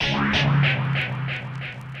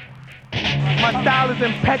My style is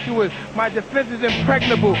impetuous, my defense is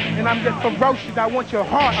impregnable, and I'm just ferocious. I want your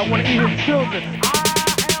heart, I want to eat your children. I am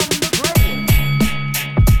the greatest.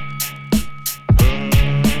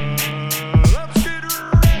 Let's get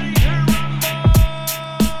ready to rumble!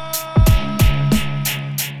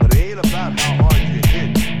 But it ain't about how hard you hit.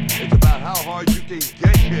 It's about how hard you can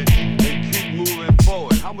get hit and keep moving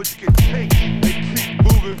forward. How much you can take and keep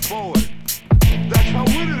moving forward. That's how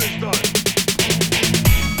winning is done.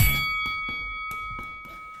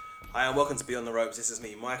 Hi and welcome to Beyond the Ropes. This is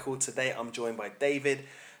me, Michael. Today I'm joined by David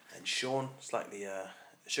and Sean. It's like the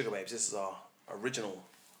Sugar Babes. This is our original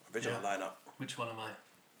lineup. Which one am I?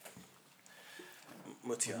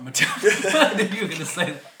 Mutia. I knew you were going to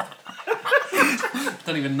say that.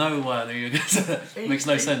 Don't even know why you were going to say that. Makes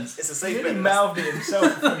no sense. It's a safe He bet. mouthed it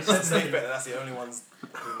himself. It's a safe bet. That's the only ones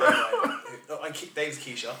who know. And Dave's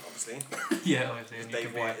Keisha, obviously. Yeah, obviously. and you Dave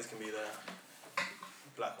could be- White is going to be the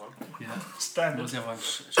black one. Yeah. What Standard. was the other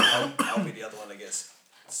one? I'll be the other one that gets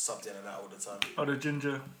subbed in and out all the time. Oh, the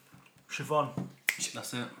ginger chiffon.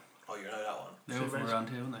 That's it. Oh, you know that one. They're all from around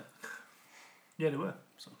here, aren't they? Yeah, they were.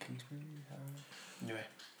 Sort of Kingsbury. Anyway.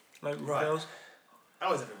 Local Right. girls.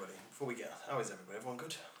 How is everybody? Before we get, how is everybody? Everyone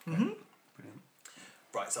good? Mm-hmm. Brilliant.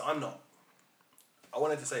 Right, so I'm not. I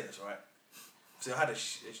wanted to say this, right? So I had a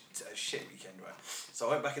shit weekend, right? So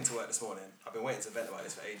I went back into work this morning. I've been waiting to vent about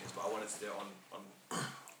this for ages, but I wanted to do it on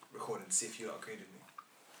recording to see if you lot agreed with me.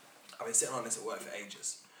 I've been sitting on this at work for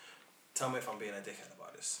ages. Tell me if I'm being a dickhead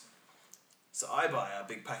about this. So I buy a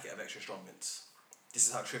big packet of extra strong mints. This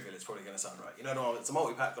is how trivial it's probably going to sound, right? You know, it's a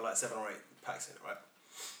multi-pack with like 7 or 8 packs in it, right?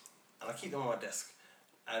 And I keep them on my desk.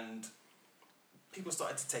 And people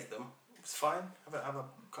started to take them. It's fine. Have a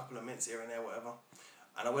couple of mints here and there, whatever.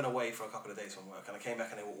 And I went away for a couple of days from work, and I came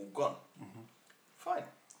back and they were all gone. Mm-hmm. Fine.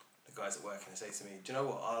 The guys at work and they say to me, "Do you know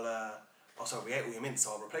what? We ate all your mints,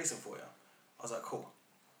 so I'll replace them for you." I was like, "Cool."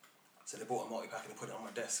 So they bought a multi-pack and they put it on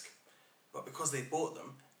my desk. But because they bought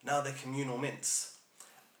them, now they're communal mints.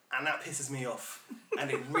 And that pisses me off.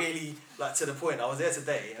 And it really, like, to the point, I was there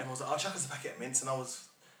today and everyone was like, "I'll chuck us a packet of mints," and I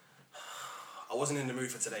wasn't in the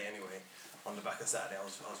mood for today anyway. On the back of Saturday, I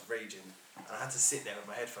was raging. And I had to sit there with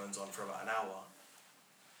my headphones on for about an hour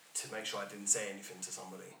to make sure I didn't say anything to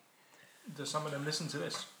somebody. Does some of them listen to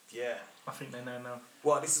this? Yeah. I think they know now.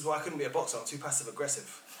 Well, this is why I couldn't be a boxer. I'm too passive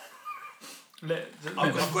aggressive.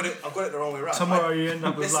 I've got it the wrong way around. Tomorrow you end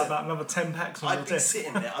up with listen, like about another 10 packs on your I'd be desk.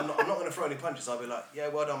 sitting there. I'm not going to throw any punches. I'll be like, "Yeah,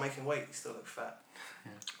 well done making weight. You still look fat."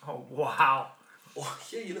 Yeah. Oh, wow. Or,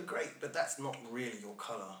 "Yeah, you look great, but that's not really your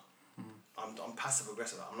colour." I'm passive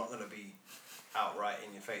aggressive. I'm not going to be outright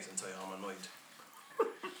in your face and tell you I'm annoyed.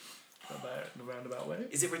 About the roundabout way.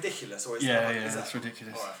 Is it ridiculous or is That's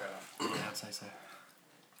ridiculous. Alright, fair enough. Yeah, I'd say so.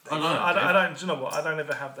 I don't. Do you know what? I don't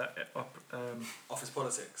ever have that. Office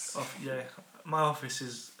politics. Yeah, my office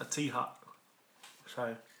is a tea hut.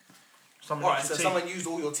 So, Alright, so someone used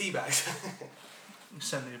all your tea bags.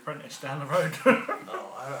 send the apprentice down the road. No,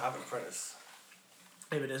 I don't have an apprentice.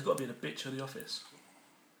 Yeah, but there's got to be the bitch of the office.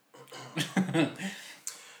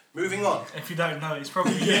 Moving on. If you don't know, it's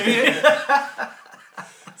probably you.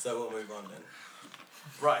 So we'll move on then.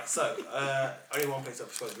 Right, so only one place I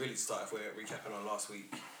suppose really to start if we're recapping on last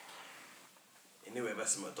week. Inoue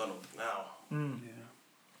versus McDonald. Now,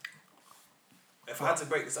 if I had to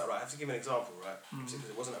break this out, right, I have to give an example, right? Because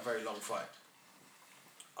it wasn't a very long fight.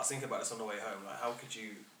 I was thinking about this on the way home. Like, how could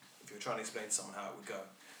you, if you were trying to explain to someone how it would go,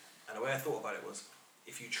 and the way I thought about it was,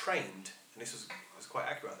 if you trained, and this was quite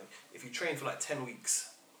accurate, I think, if you trained for like 10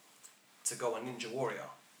 weeks to go on Ninja Warrior,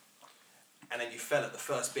 and then you fell at the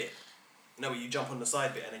first bit, where you jump on the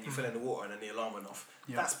side bit and then you fell in the water and then the alarm went off.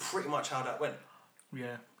 Yeah. That's pretty much how that went.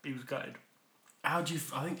 Yeah, he was gutted. How do you?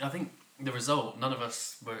 I think the result. None of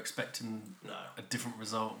us were expecting a different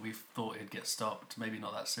result. We thought he'd get stopped. Maybe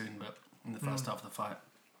not that soon, but in the first half of the fight.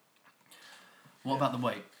 What about the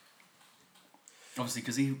weight? Obviously,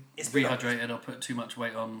 because he rehydrated or put too much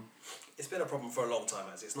weight on. It's been a problem for a long time,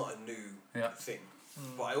 as it's not a new thing.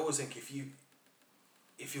 But I always think if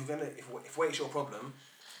weight's your problem,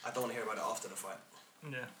 I don't want to hear about it after the fight.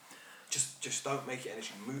 Yeah. Just don't make it an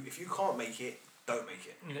issue. Move. If you can't make it, don't make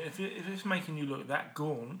it. Yeah, if it's making you look that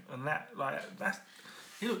gaunt and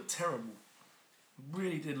he looked terrible.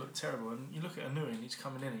 Really did look terrible. And you look at Inoue and he's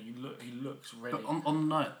coming in and he looks ready. But on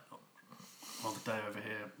the night, the day over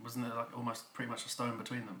here, wasn't there like almost pretty much a stone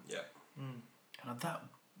between them? Yeah. And at that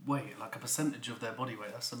weight, like a percentage of their body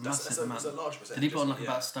weight, that's a massive amount. That's a large percentage. Did he put on like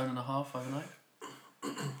about a stone and a half overnight?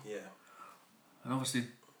 Yeah. And obviously,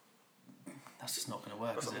 that's just not going to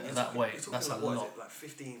work, is it? At that weight, that's a lot. Like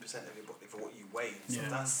 15% of your body for what you weigh. So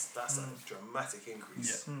that's a dramatic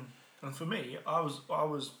increase. And for me, I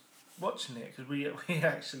was watching it because we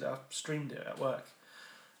actually I streamed it at work,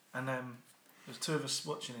 and there's two of us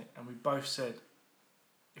watching it, and we both said,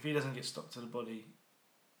 if he doesn't get stopped to the body,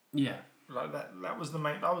 Yeah. like that was the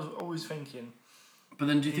main. I was always thinking. But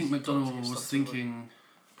then, do you think He's got to McDonald get was stopped to the thinking?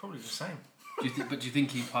 Probably the same. Do you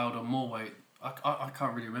think he piled on more weight? I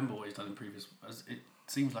can't really remember what he's done in previous. It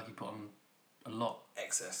seems like he put on a lot.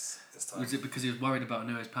 Excess this time. Was it because he was worried about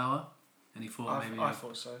Inoue's power, and he thought maybe? I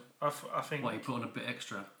thought so. I think. What, he put on a bit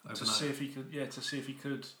extra overnight? To see if he could. Yeah, to see if he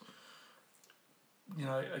could. You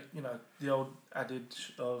know the old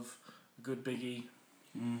adage of a good biggie.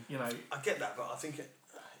 You know. I get that, but I think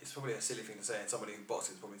it's probably a silly thing to say, and somebody who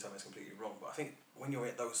boxes probably tell me it's completely wrong. But I think when you're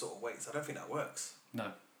at those sort of weights, I don't think that works.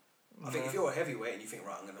 No. I think if you're a heavyweight and you think,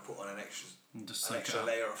 right, I'm going to put on an extra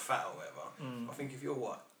layer of fat or whatever. I think if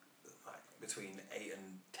you're between 8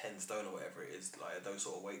 and 10 stone or whatever it is, like those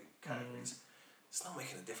sort of weight categories, it's not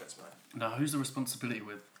making a difference, man. Now, who's the responsibility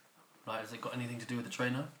with? Like, has it got anything to do with the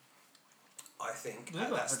trainer? I think There's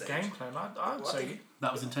at that stage, game plan. I'd say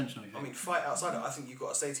That was intentional. You think? I mean, fight outside it. I think you've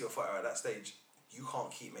got to say to your fighter at that stage, you can't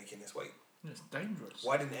keep making this weight. it's dangerous.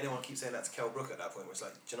 Why didn't anyone keep saying that to Kell Brook at that point? Where it's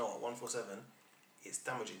like, do you know what, 147, it's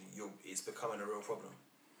damaging. It's becoming a real problem.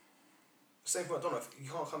 Same for McDonald. You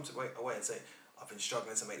can't come away and say, I've been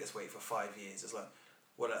struggling to make this weight for 5 years. It's like,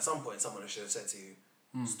 well, at some point, someone should have said to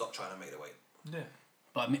you, stop trying to make the weight. Yeah.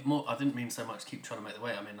 But I didn't mean so much keep trying to make the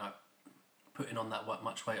weight. I mean, like, putting on that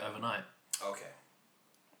much weight overnight. Okay.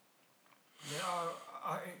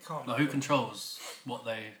 Yeah, it can't. Like, who controls what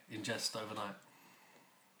they ingest overnight?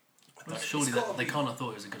 Like, surely they can't have thought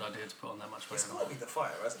it was a good idea to put on that much weight It's got to overnight. be the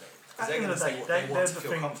fighter, hasn't it? At Because the they're end going of to the say day, what they're they want the to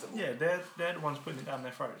feel thing. comfortable. Yeah, they're the ones putting it down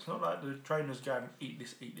their throat. It's not like the trainers going, eat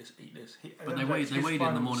this, eat this, eat this. But they weighed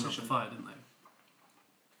in the morning of the fight, didn't they?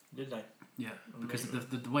 Did they? Yeah, because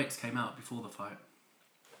the weights came out before the fight.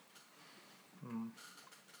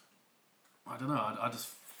 I don't know.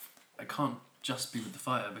 I can't just be with the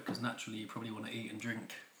fighter because naturally you probably want to eat and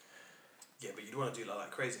drink. Yeah, but you don't want to do like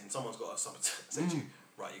crazy, and someone's got something to say to you.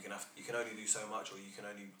 Right, you can only do so much, or you can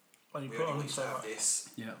only. When you we put only on want you so to have much. this.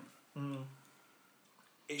 Yeah.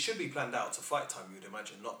 It should be planned out to fight time, you would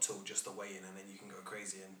imagine, not till just the weigh-in, and then you can go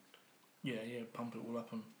crazy and. Yeah, pump it all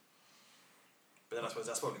up and. But then I suppose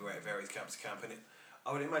that's probably where it varies camp to camp, and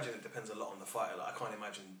I would imagine it depends a lot on the fighter. Like I can't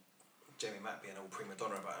imagine Jamie Mack being all prima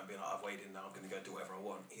donna about it and being like, I've weighed in now, I'm going to go do whatever I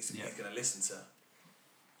want. He's going to listen to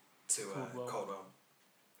Caldwell.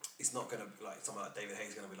 It's not going to be like someone like David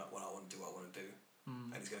Hayes going to be like, well, I want to do what I want to do,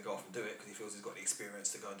 and he's going to go off and do it because he feels he's got the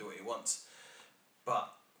experience to go and do what he wants.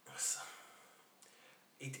 But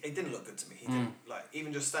it didn't look good to me. He didn't, like,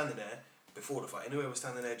 even just standing there before the fight, Inoue was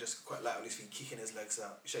standing there just quite light on his feet, kicking his legs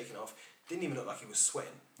out, shaking off. Didn't even look like he was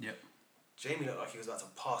sweating. Yep. Jamie looked like he was about to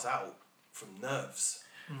pass out from nerves.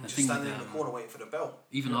 Just thing standing with, in the corner waiting for the bell.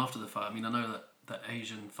 Even after the fight, I mean, I know that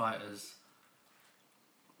Asian fighters,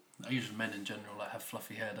 Asian men in general, like have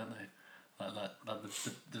fluffy hair, don't they? Like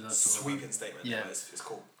the sort Sweeping of, statement. yeah. It's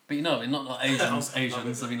cool. But you know, not like Asians.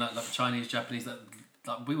 Asians. I mean, like Chinese, Japanese.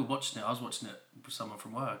 Like we were watching it. I was watching it with someone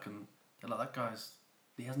from work, and they're like, that guy's.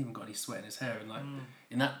 He hasn't even got any sweat in his hair, and like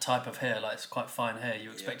in that type of hair, like it's quite fine hair.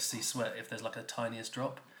 You expect to see sweat if there's like a tiniest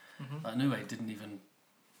drop. Like Inoue didn't even.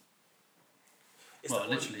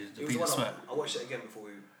 Literally, it was the sweat. I watched it again before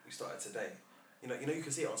we started today. You know, you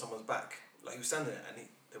can see it on someone's back. Like he was standing there, and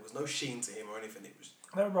there was no sheen to him or anything. It was.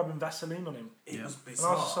 They were rubbing Vaseline on him. It was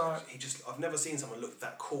bizarre. I've never seen someone look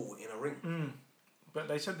that cool in a ring. But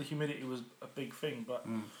they said the humidity was a big thing. But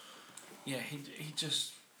yeah, he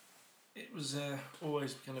just. It was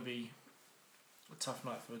always going to be a tough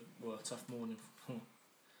night a tough morning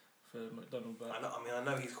for McDonald. But I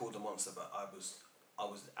know he's called the monster, but I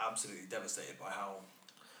was absolutely devastated by how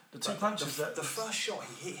the two punches the first shot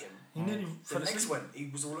he hit him. He nearly the next one he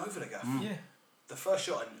was all over the gaff. Yeah. The first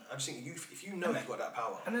shot, and I just think if you know you've got that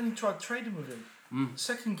power. And then he tried trading with him. The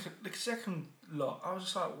second lot, I was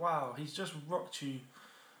just like, wow, he's just rocked you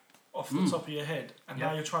off the top of your head, and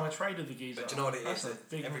now you're trying to trade with the geezer. But do you know what it is?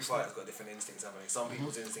 Every fighter's got different instincts, haven't they? Some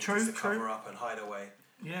people's instinct is to cover up and hide away.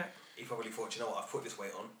 Yeah. He probably thought, you know what, I've put this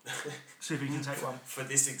weight on. See if he can take one. For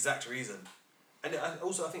this exact reason. And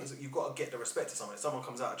also, I think you've got to get the respect of someone. If someone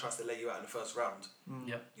comes out and tries to lay you out in the first round,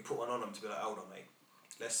 you put one on them to be like, hold on, mate.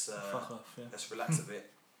 Let's fuck off, let's relax a bit.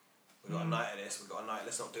 We've got a night of this, we've got a night,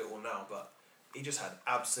 let's not do it all now. But he just had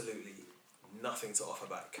absolutely nothing to offer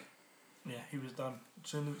back. Yeah, he was done.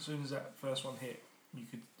 As soon as that first one hit,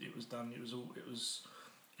 it was done. It was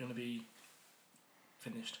going to be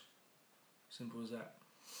finished. Simple as that.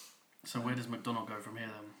 So where does McDonald go from here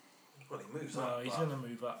then? Well, he moves up. No, he's going to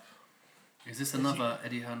move up. Is this another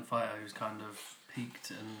Eddie Hearn fighter who's kind of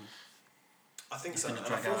peaked and I think he's so. going to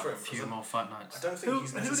And I drag feel out for a him few because more fight nights. I don't think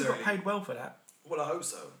he's Who would have necessarily. got paid well for that? Well, I hope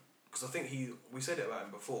so, because I think we said it about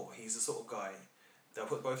him before. He's the sort of guy they'll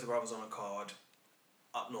put both the brothers on a card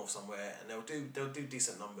up north somewhere, and they'll do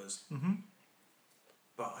decent numbers. Mm-hmm.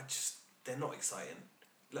 But they're not exciting.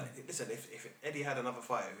 Like, listen, if Eddie had another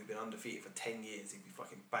fighter who'd been undefeated for 10 years, he'd be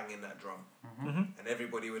fucking banging that drum, and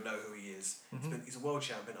everybody would know who he is. He's a world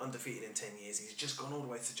champion, undefeated in 10 years. He's just gone all the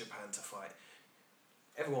way to Japan to fight.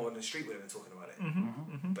 Everyone on the street would have been talking about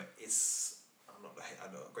it. But it's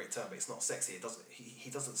I know a great term, but it's not sexy. It doesn't. He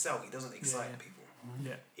doesn't sell. He doesn't excite people.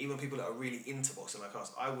 Yeah. Even people that are really into boxing like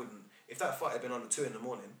us, I wouldn't. If that fight had been on at 2 a.m,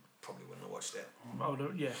 probably wouldn't have watched it.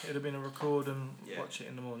 It'd have been a record and Yeah. watch it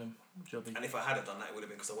in the morning. Jobby. And if I had done that, it would have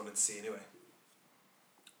been because I wanted to see Inoue.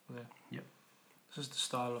 Yeah. Yep. It's just the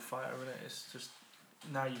style of fighter, isn't it? It's just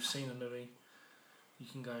now you've seen Inoue, you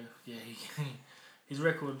can go, yeah. His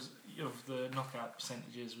record of the knockout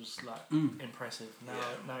percentages was like impressive.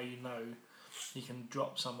 Now you know he can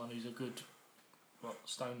drop someone who's a good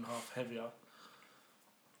stone and a half heavier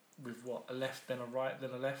with a left, then a right,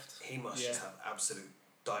 then a left. He must just have absolute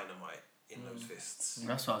dynamite in those fists. And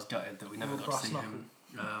that's why I was gutted that we never got to see him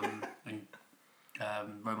and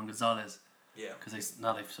Roman Gonzalez. Yeah. Because he's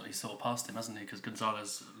sort of passed him, hasn't he? Because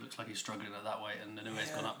Gonzalez looks like he's struggling at that weight, and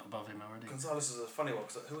Inoue's gone up above him already. Gonzalez is a funny one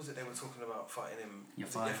because who was it they were talking about fighting him?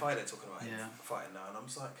 Yafai. Yafai they're talking about him fighting now, and I'm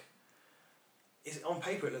just like, on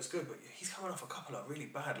paper it looks good, but he's coming off a couple of really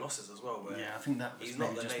bad losses as well. Where I think that was he's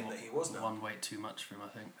not the just name that he was now. One weight too much for him, I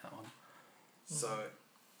think, that one. So,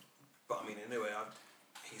 but I mean, Inoue,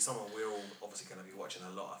 he's someone we're all obviously going to be watching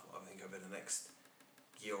a lot. I think over the next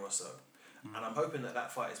year or so, and I'm hoping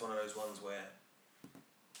that fight is one of those ones where,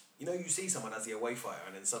 you see someone as the away fighter,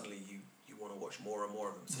 and then suddenly you want to watch more and more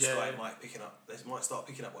of them. So Sky might start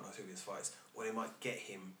picking up one or two of his fights, or they might get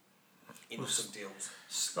him in some deals.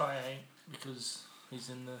 Sky ain't because he's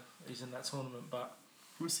in that tournament, but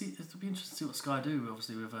We'll see. It'll be interesting to see what Sky do.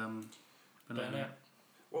 Obviously with Bernat.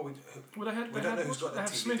 Well, we don't know who's got the TV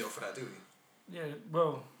Smith. deal for that, do we? Yeah,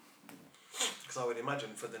 well, Because I would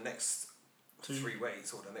imagine for the next 2 3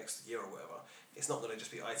 weights or the next year or whatever, it's not going to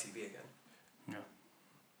just be ITV again. Yeah.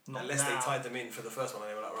 Unless they tied them in for the first one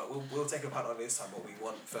and they were like, right, we'll take a punt on this time, but we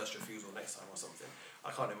want first refusal next time or something.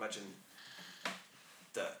 I can't imagine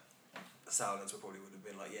that Sauerlands would have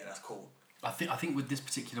been like, yeah, that's cool. I think with this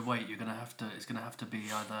particular weight, it's gonna have to be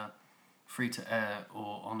either free to air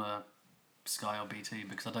or on a Sky or BT,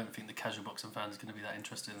 because I don't think the casual boxing fan is going to be that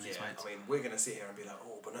interested in these weights. I mean, we're going to sit here and be like,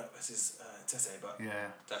 oh, Bernat versus Tete, but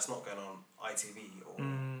that's not going on ITV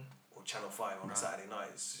or Channel 5 on a Saturday night.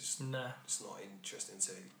 It's just it's not interesting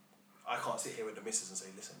to. I can't sit here with the missus and say,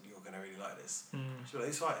 listen, you're going to really like this. She'll be like,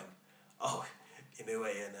 who's fighting? Oh,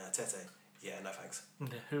 Inoue and Tete. Yeah, no thanks. Yeah,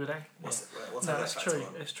 who are they? What's it's true.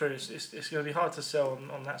 It's true. It's going to be hard to sell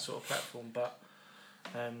on that sort of platform, but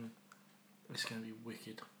it's going to be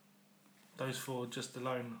wicked. Those 4 just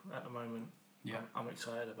alone at the moment, I'm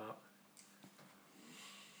excited about.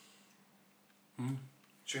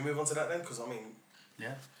 Should we move on to that then? Because I mean,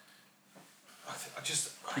 I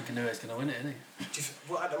think Inoue's going to win it, isn't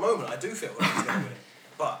he? Well, at the moment, I do feel like he's going to win it,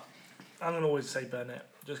 but I'm going to always say Bernat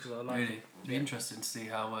just because I like. Really, it'd be interesting to see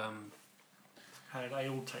how they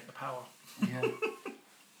all take the power. Yeah.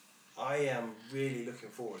 I am really looking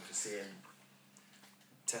forward to seeing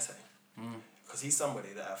Tete. Because he's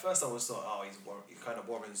somebody that at first I always thought,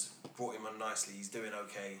 Warren's brought him on nicely, he's doing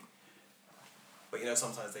okay. But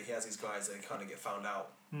sometimes he has these guys that kind of get found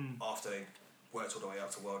out after they worked all the way up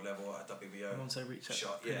to world level at WBO. Once they reach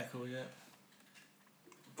that pinnacle,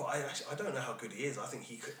 But I don't know how good he is. I think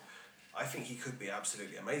he could be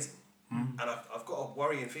absolutely amazing. And I've got a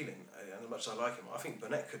worrying feeling, and as much as I like him, I think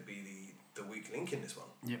Bernat could be the weak link in this one.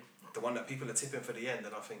 Yep. The one that people are tipping for the end,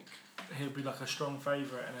 and I think he'll be like a strong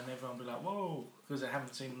favourite, and then everyone will be like, whoa, because they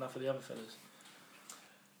haven't seen enough of the other fellas.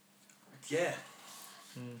 Yeah.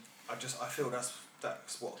 I feel that's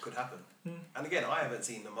what could happen. And again, I haven't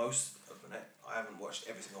seen the most of Bernat. I haven't watched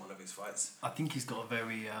every single one of his fights. I think he's got a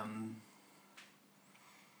very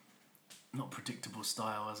not predictable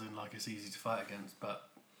style, as in like it's easy to fight against, but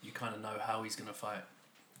you kind of know how he's going to fight.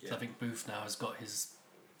 Yeah. So I think Booth now has got his,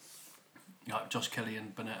 like Josh Kelly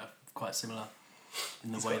and Bernat are quite similar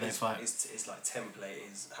in the way they fight. It's like template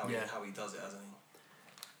is how he does it, hasn't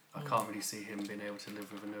he? I can't really see him being able to live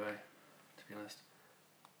with Inoue, to be honest.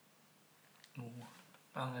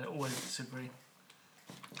 I'm going to always disagree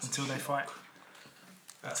until they fight.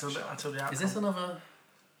 Until the outcome. Is this another?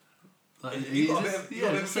 Like, you got a bit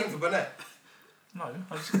of a thing for Bernat? No,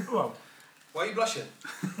 well. Why are you blushing?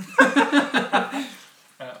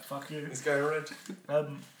 Fuck you. He's going red.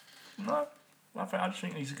 No, I just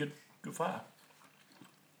think he's a good fighter.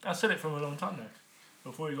 I said it from a long time now.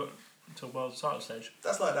 Before he got to world title stage.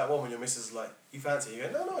 That's like that one when your missus is like, you fancy, you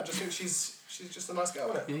go, no, I just think she's just a nice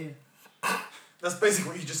girl, isn't it? Yeah. That's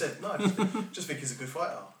basically what you just said. No, I just think he's a good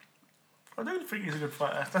fighter. I don't think he's a good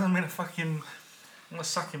fighter. That doesn't mean I'm gonna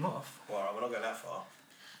suck him off. Well, alright, we're not going that far.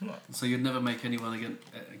 No. So you'd never make anyone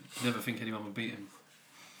never think anyone would beat him.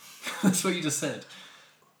 That's what you just said.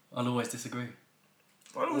 I'll always disagree.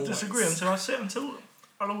 I always disagree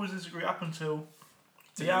I'll always disagree up until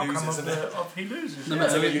the He outcome loses, of he loses. No Yeah.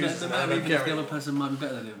 matter, he even loses, and I if don't the care other person might be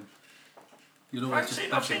better than him. You'll always just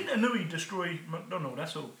I've back seen him. Inoue destroy McDonald,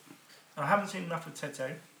 that's all. I haven't seen enough of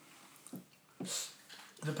Tete.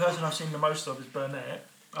 The person I've seen the most of is Burnett.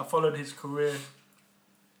 I followed his career,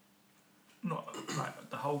 not like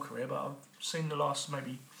the whole career, but I've seen the last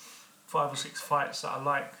maybe 5 or 6 fights that I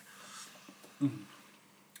like.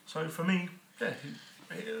 So for me,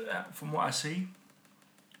 yeah, from what I see,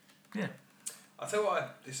 yeah. I'll tell you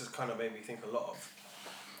what this has kind of made me think a lot of.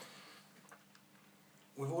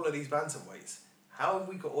 With all of these bantamweights, how have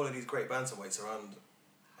we got all of these great bantamweights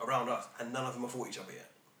around us and none of them have fought each other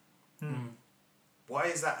yet? Why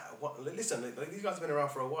is that? Listen, these guys have been around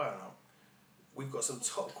for a while now. We've got some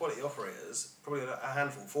top quality operators, probably a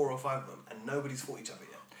handful, 4 or 5 of them, and nobody's fought each other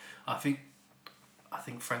yet. I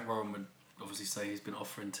think Frank Warren would obviously say he's been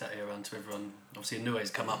offering Tete around to everyone. Obviously, Inoue's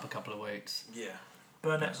come up a couple of weights. Yeah.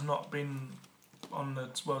 Burnett's not been on the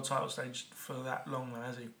world title stage for that long, though,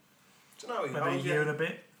 has he? Do you know? Maybe a year and a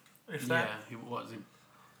bit, if that. Yeah, what is he?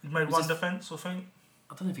 He's made Was one this- defence, I think.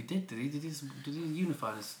 I don't know if he did. Did he? Did he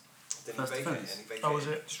unify his Then first he vacated, defence? and he vacated Oh, was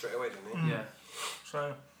it? straight away, didn't he? Yeah.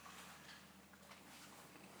 So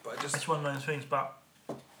But I just it's one of those things, but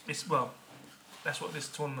it's that's what this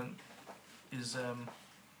tournament is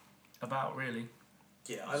about, really.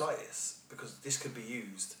 yeah, I like this because this could be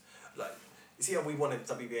used. Like, you see how we wanted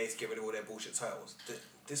WBA to get rid of all their bullshit titles.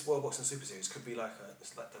 This World Boxing Super Series could be like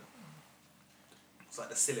it's like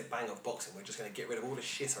the Sillet Bang of boxing. We're just going to get rid of all the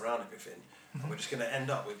shit around everything, and we're just going to end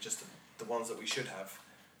up with just the ones that we should have.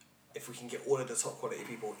 If we can get all of the top quality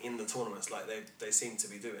people in the tournaments like they seem to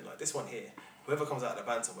be doing, like this one here, whoever comes out of the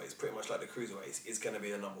bantamweights, pretty much like the cruiserweights, is going to be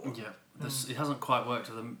the number one. Yeah. It hasn't quite worked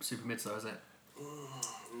with the super mids though, has it?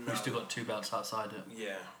 No. We've still got 2 belts outside it.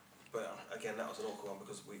 Yeah, but again, that was an awkward one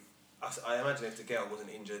because I imagine if the girl wasn't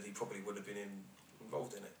injured, he probably would have been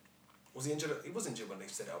involved in it. Was he injured? He was injured when they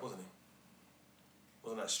set it up, wasn't he?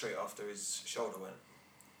 Wasn't that straight after his shoulder went?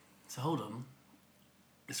 So hold on.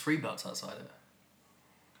 There's 3 belts outside it.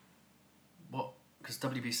 What? Because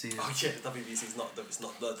WBC is... Oh yeah, the WBC is not the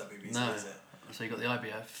WBC, No. is it? So you got the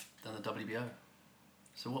IBF, then the WBO.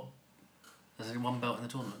 So what? There's only 1 belt in the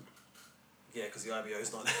tournament. Yeah, because the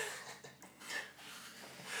IBO's not there.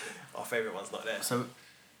 Our favourite one's not there. So...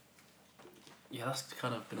 Yeah, that's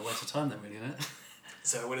kind of been a waste of time then, really, isn't it?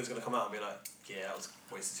 So when it's going to come out and be like, yeah, that was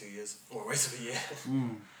a waste of 2 years. Or a waste of a year.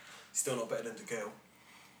 Still not better than the girl.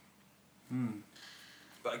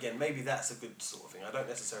 But again, maybe that's a good sort of thing. I don't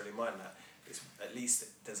necessarily mind that. It's, at least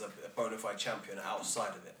there's a bona fide champion outside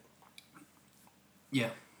of it. Yeah.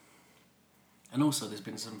 And also there's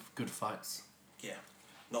been some good fights. Yeah.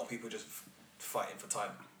 Not people just fighting for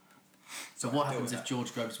time. So I what can deal happens with if that.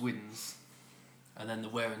 George Groves wins and then the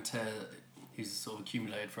wear and tear he's sort of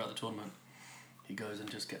accumulated throughout the tournament, he goes and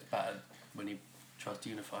just gets battered when he tries to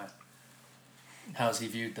unify? How's he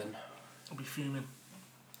viewed then? I'll be fuming.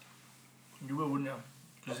 You will, wouldn't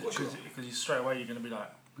you? Of course you will. Because straight away you're going to be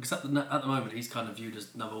like... Because at the moment he's kind of viewed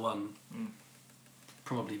as number 1,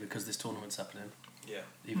 probably because this tournament's happening, Yeah.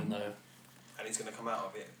 even though... And he's going to come out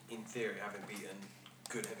of it, in theory, having beaten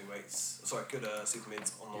good heavyweights, good super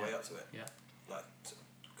mids on the way up to it. Yeah. Like,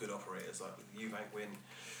 good operators, like Eubank win.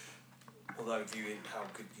 Although viewing how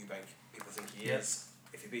good Eubank people think he is,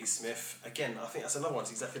 if he beats Smith, again, I think that's another one.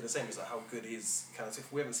 It's exactly the same. It's like how good is Canelo Smith.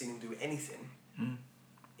 We haven't seen him do anything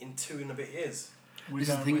in 2 and a bit years. This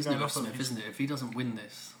is the thing, isn't it, with Smith, isn't it? If he doesn't win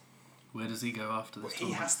this, where does he go after this Well, he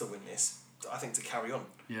tournament? has to win this, I think, to carry on.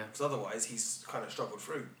 Yeah. Because otherwise, he's kind of struggled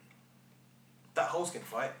through. That Holskin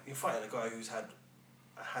fight, you're fighting a guy who's had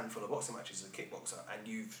a handful of boxing matches as a kickboxer, and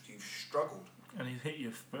you've struggled. And he's hit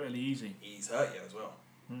you fairly easy. He's hurt you as well.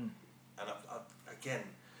 And again,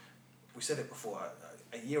 we said it before.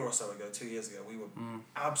 A year or so ago, 2 years ago, we were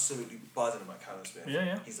absolutely buzzing about Canelo Smith. Yeah,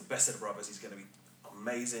 yeah. He's the best of the brothers. He's going to be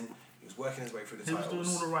amazing. He was working his way through the He was titles.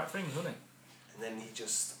 doing all the right things, wasn't And then he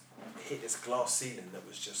just hit this glass ceiling that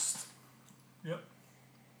was just... he? Yep.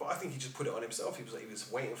 But I think he just put it on himself. He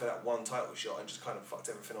was waiting for that one title shot and just kind of fucked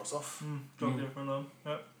everything else off. Dropped everything on.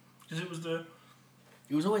 Yep. Because it was the...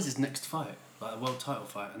 It was always his next fight, like a world title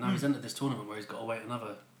fight, and now he's entered this tournament where he's got to wait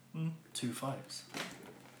another 2 fights.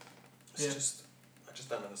 It's just... I just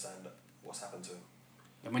don't understand what's happened to him.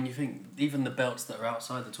 And when you think, even the belts that are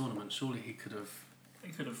outside the tournament, surely he could have... He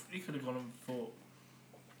could have gone and fought.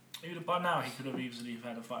 By now, he could have easily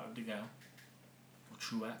had a fight with De Gale. Or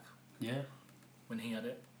Truax. Yeah. When he had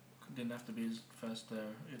it. Didn't have to be his first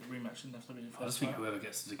rematch. Didn't have to be his first I just think fight. whoever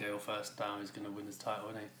gets to De Gale first down is going to win his title,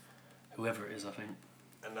 isn't he? Whoever it is, I think.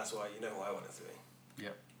 And that's why, you know who I want it to be.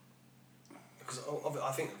 Yep. Because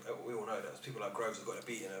I think we all know that people like Groves have got a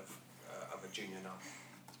beating of a junior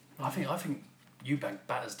now. I think Eubank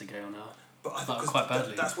batters De Gale now. But I think quite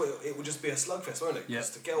badly. That's what it would just be a slugfest, won't it?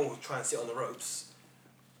 Because De Gale will try and sit on the ropes,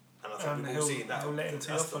 and I think we've all seen that. He'll let him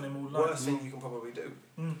tee off on him all night. Worst thing you can probably do.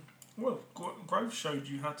 Well, Groves showed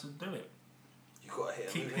you how to do it. You've got to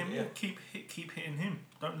hit him. Keep hitting him.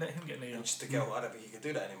 Don't let him get near. And just De Gale, I don't think he can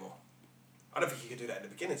do that anymore. I don't think he could do that in the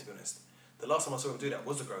beginning, to be honest. The last time I saw him do that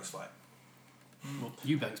was the Groves fight. Well,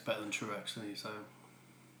 Eubank's better than Truax, isn't he? So.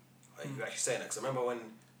 Are you actually saying that? Because I remember when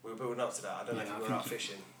we were building up to that, I don't know if you were out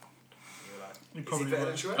fishing. You were like, is he better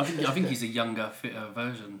than Truax? I think he's a younger, fitter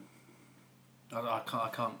version. I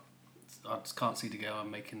just can't see De Gale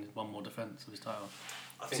making one more defence of his title.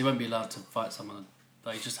 Because he won't be allowed to fight someone.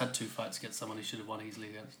 Like, he just had 2 fights against someone he should have won easily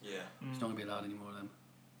against. Yeah. He's not going to be allowed any more of them.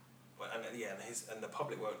 Well, and the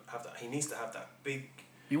public won't have that. He needs to have that big...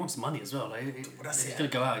 He wants money as well. Like, he's going to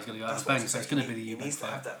go out. He's going to go out That's of the bank. So it's going to be the He needs to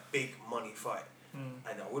fight. have that big money fight.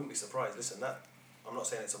 And I wouldn't be surprised. Listen, I'm not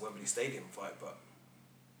saying it's a Wembley Stadium fight, but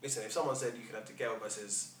listen, if someone said you could have De Gale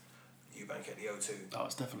versus Eubank at the O2... Oh,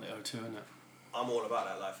 it's definitely O2, isn't it? I'm all about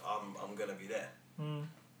that life. I'm going to be there.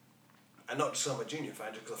 And not just because I'm a junior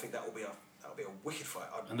fan, just because I think that will be a wicked fight.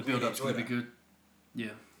 And the build-up's going to be good.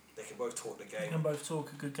 Yeah. They can both talk the game. They can both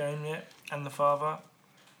talk a good game, yeah. And the father,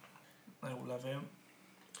 they all love him.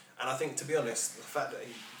 And I think, to be honest, the fact that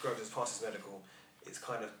Groves has passed his medical, it's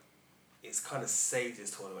kind of saved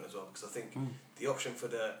his tournament as well, because I think the option for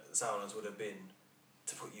the Saunas would have been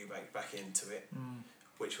to put Eubank back into it,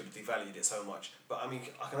 which would have devalued it so much. But I mean,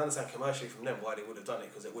 I can understand commercially from them why they would have done it,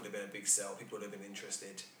 because it would have been a big sell, people would have been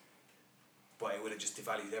interested, but it would have just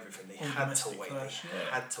devalued everything. They had to wait.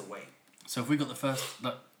 They had to wait. So have we got the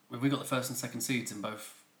first and second seeds in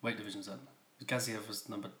both weight divisions then? Gaziev was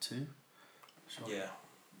number 2. Sure. Yeah.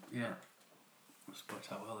 Yeah. It's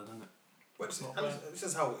worked out well then, doesn't it? Well, this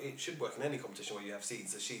is how it should work in any competition where you have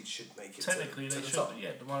seeds. The seeds should make it technically to they the should. top. Yeah,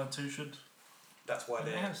 the 1 and 2 should. That's why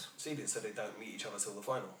they're seeded, so they don't meet each other till the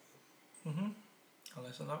final.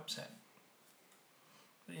 Unless an upset.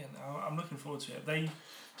 But yeah, no, I'm looking forward to it. They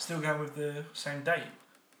still going with the same date.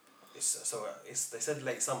 They said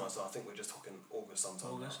late summer, so I think we're just talking August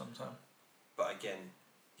sometime. August sometime. But again,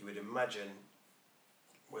 you would imagine,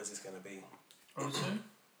 where's this going to be? O2?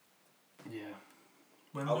 Yeah.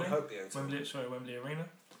 Wembley? I would hope the O2. Wembley Arena.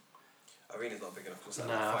 Arena's not big enough because No,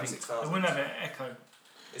 like I 5,000-6,000. They wouldn't have it at Echo.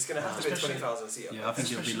 It's going to have to be a 20,000 seat. Yeah, I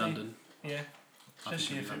think it'll be London. Yeah.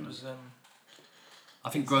 Especially if it London. was I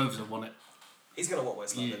think Groves will want it. He's going to want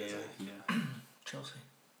West London, isn't he? Yeah. Chelsea.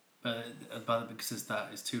 But because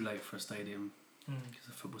it's too late for a stadium. Because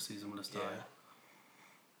the football season will have started. Yeah.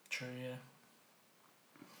 True, yeah.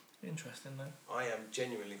 Interesting though. I am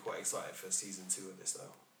genuinely quite excited for season 2 of this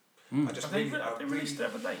though. They released the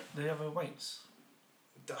other date, the other weights.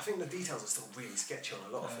 I think the details are still really sketchy on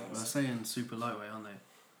a lot of things. They're saying super lightweight, aren't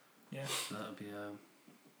they? Yeah. So that'll be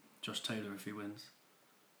Josh Taylor if he wins.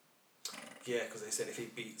 Yeah, because they said if he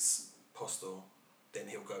beats Postel, then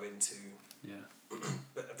he'll go into... Yeah.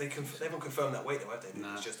 But they haven't confirmed that weight though, have they?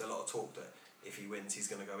 Nah. It's just a lot of talk that if he wins, he's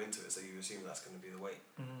going to go into it, so you assume that's going to be the weight.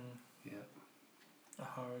 Yeah. A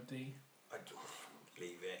horror D.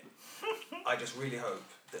 Leave it. I just really hope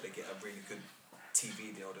that they get a really good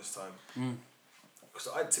TV deal this time.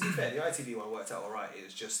 Because to be fair, the ITV one worked out alright. It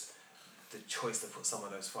was just the choice to put some of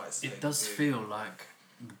those fights. It does feel like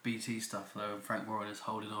the BT stuff though. Frank Warren is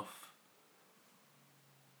holding off,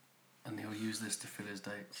 and he'll use this to fill his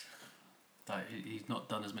dates. Like he's not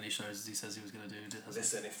done as many shows as he says he was going to do.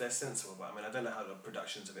 Listen, if they're sensible, but I mean, I don't know how the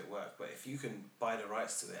productions of it work, but if you can buy the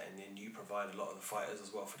rights to it and then you provide a lot of the fighters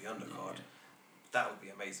as well for the undercard, that would be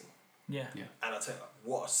amazing. Yeah. And I'll tell you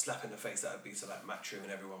what a slap in the face that would be to like Matchroom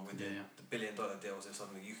and everyone with the $1 billion deals. If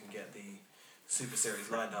suddenly you can get the Super Series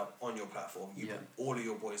lined up on your platform, you put all of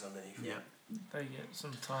your boys underneath. Yeah. They get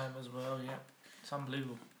some time as well. Yeah. It's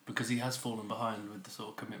unbelievable. Because he has fallen behind with the sort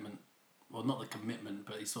of commitment. Well, not the commitment,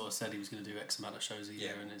 but he sort of said he was going to do X amount of shows a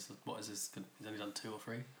year, and what is this? He's only done 2 or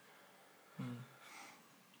 3.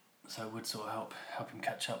 So it would sort of help him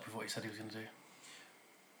catch up with what he said he was going to do.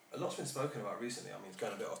 A lot's been spoken about recently. I mean, it's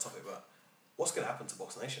going a bit off topic, but what's going to happen to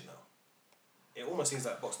Box Nation now? it almost seems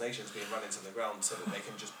like Box Nation's being run into the ground so that they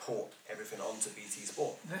can just port everything onto BT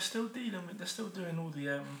Sport. They're still doing all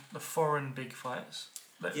the foreign big fights.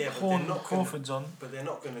 Like Yeah, Crawford's on. But they're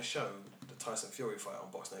not going to show the Tyson Fury fight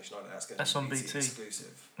on Box Nation either. That's going to That's be on BT BT.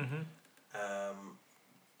 exclusive. Mhm.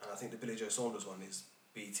 And I think the Billy Joe Saunders one is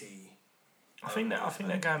BT. I think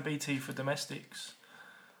they're going BT for domestics,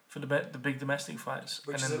 for the big domestic fights,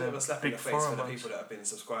 Which and is then a bit of a slap in the face for the ones. people that have been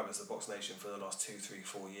subscribers to Box Nation for the last 2, 3,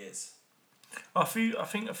 4 years. I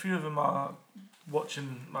think a few of them are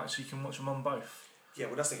watching, like, so you can watch them on both. Yeah,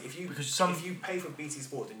 well that's the thing. If you pay for BT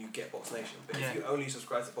Sport, then you get Box Nation. But if you only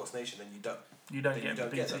subscribe to Box Nation, then you don't. You don't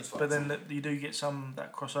get BT. But then you do get some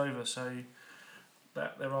that cross over, so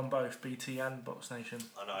that they're on both BT and Box Nation.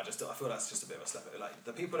 I know. I feel that's just a bit of a slap. Like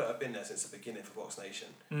the people that have been there since the beginning for Box Nation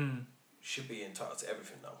should be entitled to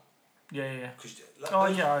everything now. Yeah.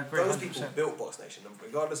 I agree. Those 100%. people built Box Nation, and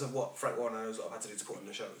regardless of what Frank Warren and those have had to do to put on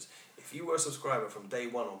the shows, if you were a subscriber from day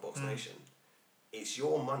one on Box Nation, it's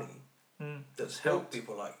your money that's helped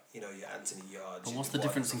people like your Anthony Yards. But what's the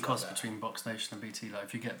difference in cost between Box Nation and BT? Like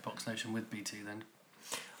if you get Box Nation with BT, then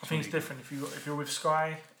I think it's different. If you're with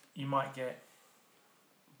Sky, you might get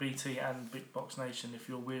BT and Big Box Nation. If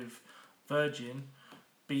you're with Virgin,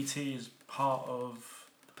 BT is part of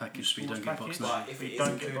package, but you don't get Box Nation. Nation. If it is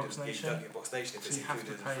included, you don't get Box Nation if it's included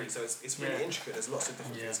in the free. So it's really intricate. There's lots of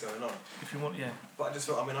different things going on. If you want, But I just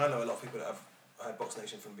feel. I mean, I know a lot of people that have had Box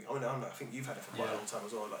Nation from. I think you've had it for quite a long time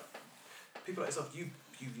as well. Like people like yourself, you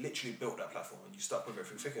literally built that platform and you stuck with it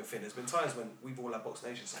through thick and thin. There's been times when we've all had Box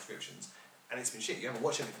Nation subscriptions and it's been shit. You haven't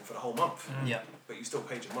watched anything for the whole month. But you still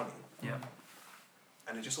paid your money.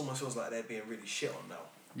 And it just almost feels like they're being really shit on now.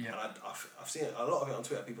 And I've seen a lot of it on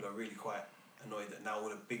Twitter. People are really quite annoyed that now all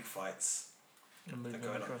the big fights are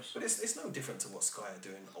going on. But it's no different to what Sky are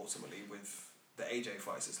doing ultimately with the AJ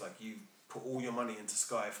fights. It's like you put all your money into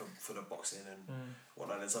Sky for the boxing and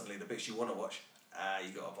whatnot, and then suddenly the bits you want to watch,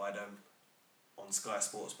 you got to buy them on Sky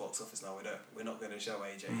Sports box office now. We're not going to show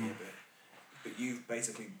AJ here, but you've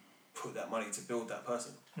basically put that money to build that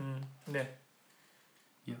person.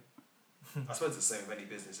 I suppose it's the same with any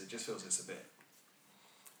business. It just feels it's a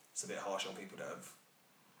bit harsh on people that have.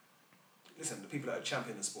 Listen, the people that have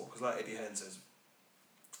championed the sport, because like Eddie Hearn says,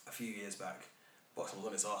 a few years back, boxing was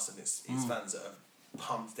on its arse, and it's fans that have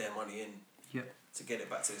pumped their money in to get it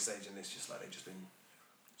back to this stage, and it's just like they've just been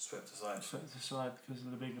swept aside. Swept aside because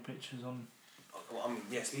of the bigger pictures on. Well, I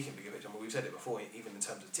mean, speaking of bigger picture, I mean, we've said it before, even in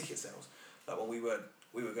terms of ticket sales. Like when we were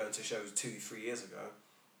going to shows 2-3 years ago,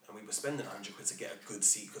 and we were spending £100 to get a good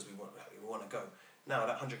seat because we want to go. Now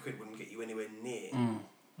that £100 wouldn't get you anywhere near.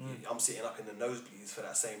 I'm sitting up in the nosebleeds for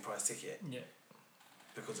that same price ticket.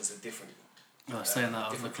 Because it's a different. Saying that,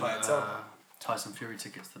 I was looking at Tyson Fury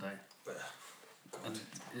tickets today. And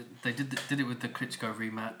they did it with the Klitschko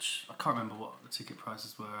rematch. I can't remember what the ticket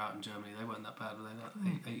prices were out in Germany. They weren't that bad, were they?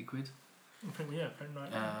 Like £80. I think pretty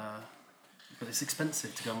nice. But it's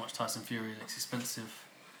expensive to go and watch Tyson Fury. It's expensive.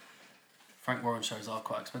 Frank Warren shows are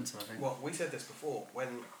quite expensive, I think. Well, we said this before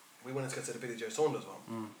when we wanted to go to the Billy Joe Saunders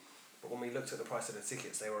one. But when we looked at the price of the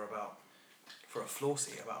tickets, they were for a floor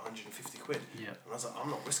seat, about £150. Yeah. And I was like, I'm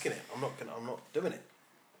not risking it. I'm not doing it.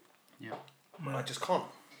 Yeah. I just can't.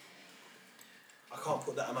 I can't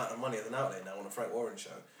put that amount of money as an outlay now on a Frank Warren show,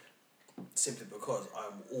 simply because I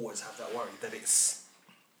will always have that worry that it's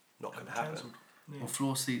not going to happen. Well,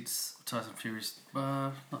 floor seats, Tyson Fury's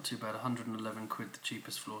not too bad, £111, the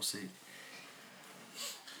cheapest floor seat.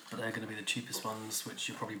 But they're going to be the cheapest ones, which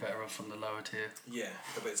you're probably better off on the lower tier. Yeah,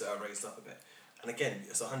 the bits that are raised up a bit. And again,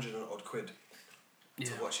 it's £100 and odd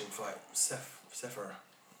to watch him fight Sephora.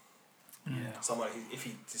 Someone, if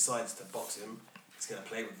he decides to box him, he's going to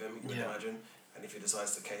play with him, you would imagine. And if he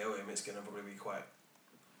decides to KO him, it's going to probably be quite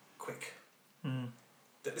quick.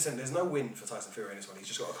 Listen, there's no win for Tyson Fury in this one. He's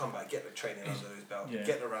just got to come back, get the training under his belt,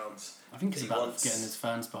 get the rounds. I think it's about getting his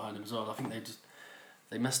fans behind him as well. I think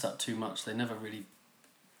they messed up too much. They never really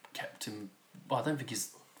kept him. Well, I don't think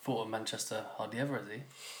he's fought in Manchester hardly ever, has he?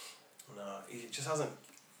 No, he just hasn't.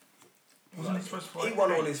 He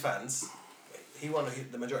won all his fans. He won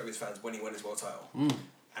the majority of his fans when he won his world title,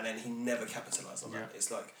 and then he never capitalised on that.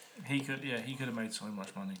 It's like he could have made so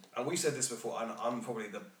much money. And we've said this before, and I'm probably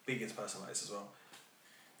the biggest person like this as well.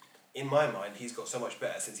 In my mind, he's got so much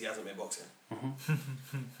better since he hasn't been boxing.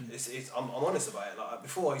 I'm honest about it. Like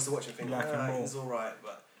before, I used to watch him think, he's all right,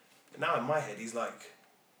 but now in my head, he's like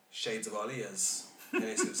Shades of Ali as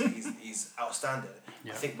he's outstanding.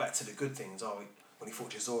 I think back to the good things. When he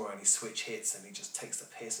fought Chisora and he switch hits and he just takes the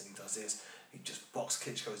piss and he does this, he just boxed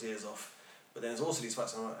Klitschko's ears off. But then there's also these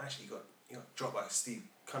fights. And I'm like, actually, you got dropped by Steve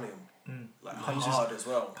Cunningham, hard as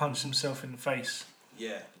well. Punched himself in the face.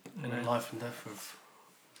 Yeah. In life and death of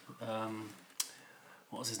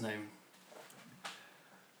what was his name?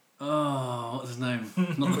 Oh, what was his name?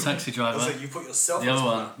 Not the taxi driver. So you put yourself. The other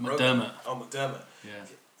one, McDermott. Oh, McDermott. Yeah.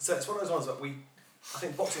 So it's one of those ones that I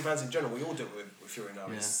think boxing fans in general, we all do it with Fury now.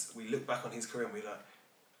 We look back on his career and we're like,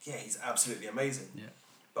 yeah, he's absolutely amazing. Yeah.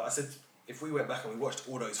 But I said, if we went back and we watched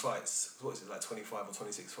all those fights, what is it, like 25 or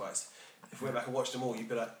 26 fights? If we went back and watched them all, you'd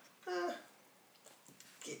be like,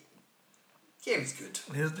 yeah, he's good.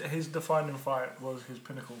 His defining fight was his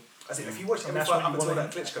pinnacle. I said, if you watched every fight up until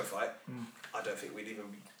that Klitschko fight, I don't think we'd even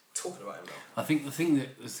be talking about him now. I think the thing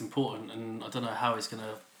that is important, and I don't know how he's going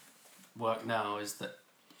to work now, is that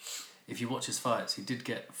if you watch his fights, he did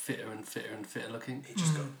get fitter and fitter and fitter looking. He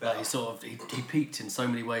just got better. Like he peaked in so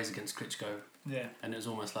many ways against Klitschko. Yeah. And it was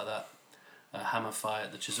almost like that Hammer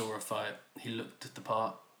fight, the Chisora fight. He looked the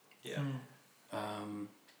part. Yeah.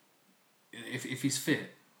 If he's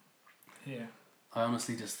fit, yeah, I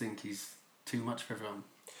honestly just think he's too much for everyone.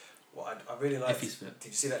 Well, I really like. If he's fit. Did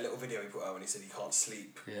you see that little video he put out when he said he can't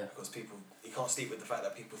sleep? Yeah. Because he can't sleep with the fact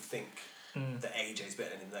that people think that AJ's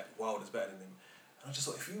better than him, that Wilder's better than him. And I just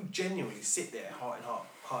thought, if you genuinely sit there, heart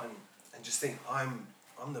and just think, I'm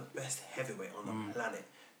the best heavyweight on the planet,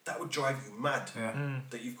 that would drive you mad. Yeah.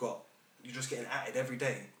 That you're just getting at it every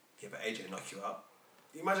day. Yeah, but AJ knock you out.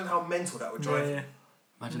 Imagine how mental that would drive you.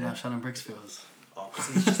 Imagine how Shannon Briggs feels. Oh,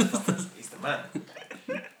 because he's just he's the man.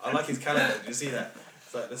 I like his calendar. Did you see that?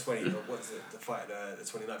 It's like the 20th, what is it, the fight, the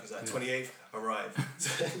 29th, he's like, 28th, arrive.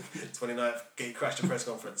 29th, get crashed the press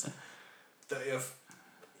conference. 30th,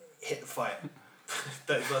 hit the fight.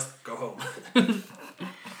 31st, go home.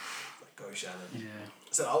 Like, go Shannon. Yeah.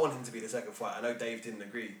 So I want him to be the second fight. I know Dave didn't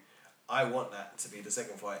agree. I want that to be the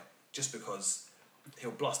second fight just because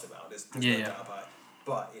he'll blast him out. There's no doubt about it.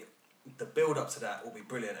 But the build up to that will be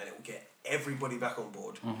brilliant and it will get everybody back on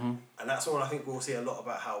board. And that's when I think we'll see a lot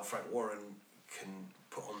about how Frank Warren can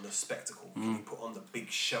put on the spectacle, can put on the big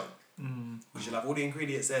show. Because you'll have all the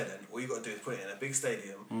ingredients there then. All you got to do is put it in a big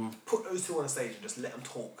stadium, put those two on a stage and just let them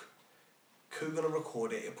talk. Cool gonna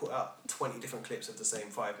record it, he'll put out 20 different clips of the same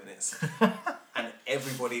 5 minutes and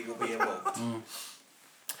everybody will be involved.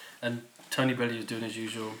 And Tony Bellew is doing his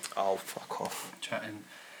usual. Oh, fuck off. Chatting.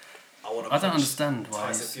 I don't understand why.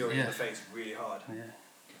 Tyson Fury in the face really hard. Yeah,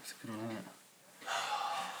 it's a good one,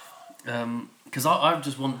 isn't it? Because I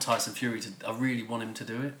just want Tyson Fury to. I really want him to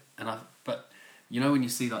do it, but you know when you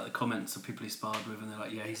see like the comments of people he sparred with, and they're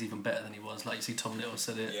like, yeah, he's even better than he was. Like you see Tom Little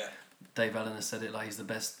said it. Yeah. Dave Allen has said it. Like he's the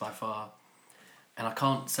best by far. And I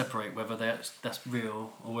can't separate whether that's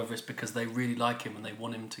real or whether it's because they really like him and they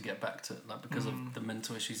want him to get back to like because of the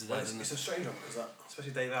mental issues he's had. It's a strange one because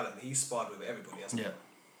especially Dave Allen, he's sparred with everybody, hasn't he? Yeah.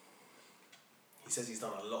 He says he's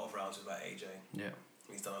done a lot of rounds with like AJ. Yeah.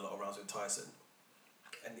 He's done a lot of rounds with Tyson.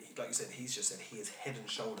 And like you said, he's just said he is head and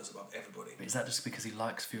shoulders above everybody. But is that just because he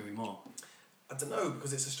likes Fury more? I don't know,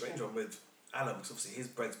 because it's a strange one with Allen, because obviously his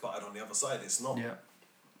bread's buttered on the other side. It's not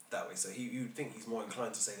that way. So you'd think he's more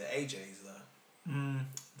inclined to say that AJ is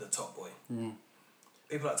the top boy.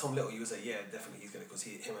 People like Tom Little, you would say, yeah, definitely he's going to, because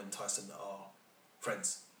him and Tyson are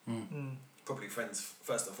friends. Probably friends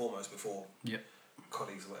first and foremost before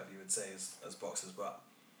colleagues or whatever you would say as boxers. But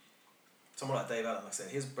someone like Dave Allen, like I said,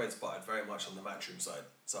 his bread's buttered very much on the matchroom side.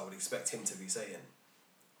 So I would expect him to be saying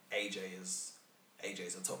AJ's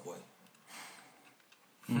a top boy.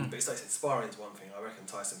 But it's like I said, sparring's one thing. I reckon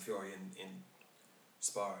Tyson Fury in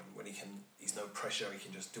sparring, when he's no pressure, he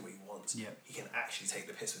can just do what he wants. He can actually take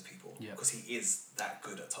the piss with people because he is that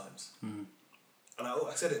good at times. And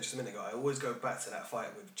I said it just a minute ago, I always go back to that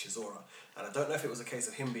fight with Chisora, and I don't know if it was a case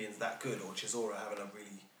of him being that good or Chisora having a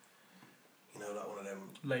really, like one of them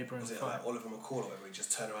labouring fight, like Oliver McCall or whatever, he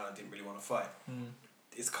just turned around and didn't really want to fight.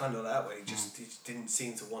 It's kind of that way. He just didn't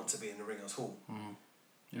seem to want to be in the ring at all.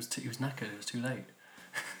 He was knackered. It was too late.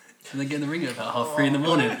 And then get in the ring at about 3:30 in the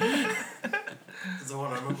morning. There's the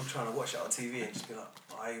one I remember trying to watch it on TV and just be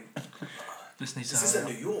like, this isn't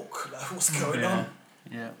New York. Like, what's going on?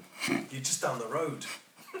 Yeah. You're just down the road.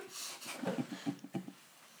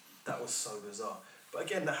 That was so bizarre. But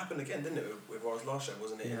again, that happened again, didn't it? With Roy's last show,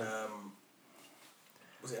 wasn't it?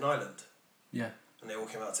 Was it in Ireland? Yeah. And they all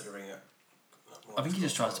came out to the ring. I think he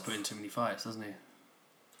just tries to put in too many fights, doesn't he?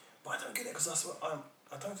 But I don't get it because that's what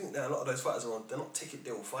I don't think that a lot of those fighters are on. They're not ticket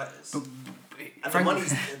deal fighters. But and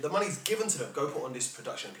the money's given to them. Go put on this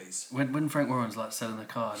production, please. When Frank Warren's like selling the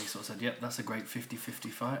card, he sort of said, "Yep, that's a great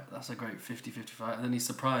 50-50 fight. That's a great 50-50 fight." And then he's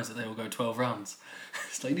surprised that they all go 12 rounds.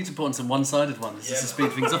 It's like you need to put on some one-sided ones just to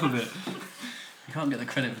speed things up a bit. You can't get the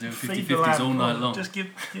credit for doing 50-50s all night long. Just be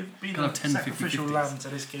the sacrificial lamb to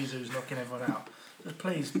this geezer who's knocking everyone out. Just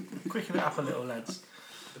please quicken it up a little, lads.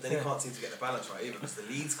 But then he can't seem to get the balance right either because the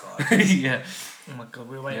Leeds card. Yeah. Oh my god,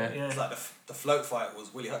 we're waiting. Yeah. It's like the float fight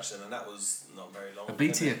was Willie Hutchinson, and that was not very long. The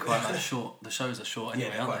BT are quite like short. The shows are short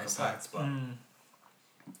anyway, they're aren't quite they? compact, but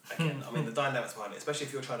again, I mean the dynamics behind it, especially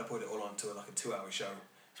if you're trying to put it all onto like a 2-hour show.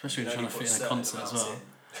 Especially when you're trying to fit in a concert as well.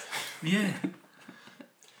 Yeah.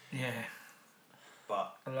 Yeah.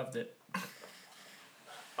 But I loved it.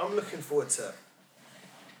 I am looking forward to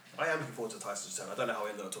Tyson's return. I don't know how we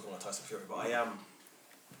ended up talking about Tyson Fury, but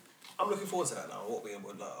I'm looking forward to that now. What we're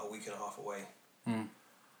like a week and a half away.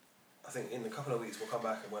 I think in a couple of weeks we'll come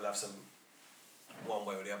back and we'll have some, one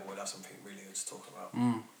way or the other, we'll have something really good to talk about.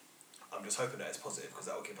 I'm just hoping that it's positive because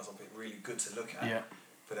that will give us something really good to look at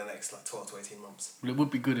for the next like 12 to 18 months. Well, it would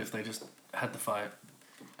be good if they just had the fight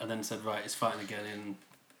and then said, right, he's fighting again in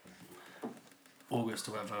August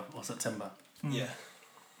or whatever, or September. Yeah.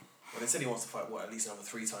 Well, they said he wants to fight, at least another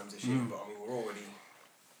 3 times this year, but I mean, we're already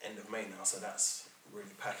end of May now, so that's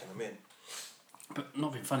really packing them in. But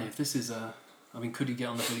not being funny, if this is I mean, could he get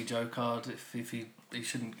on the Billy Joe card? If he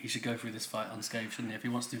should go through this fight unscathed, shouldn't he? If he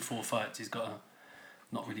wants to do 4 fights, he's got to,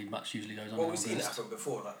 not really much usually goes on. Well, we've seen it happen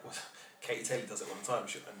before, like Katie Taylor does it all the time,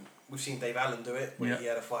 and we've seen Dave Allen do it, where he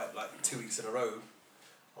had a fight like 2 weeks in a row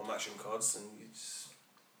on matchroom cards, and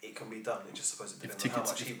it can be done. It just supposes it depends on how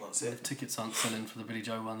much he wants it. If tickets aren't selling for the Billy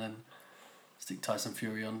Joe one, then stick Tyson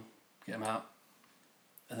Fury on, get him out,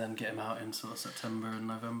 and then get him out in sort of September and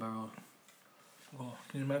November. Or Well,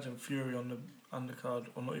 can you imagine Fury on the undercard,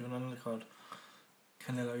 or not even undercard?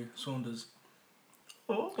 Canelo, Saunders.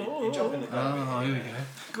 You jump in the gun. here we go.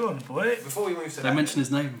 Go on, boy. Before we move to They that, mention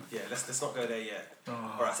his name. yeah, let's not go there yet.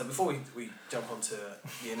 Oh. Alright, so before we jump onto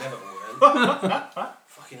the inevitable then,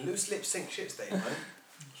 fucking loose lips sink ships day, man.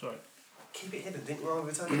 Sorry. Keep it hidden, didn't we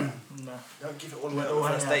already tell you that? No. Don't give it all away All on the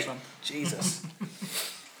hang first out, date. son. Jesus.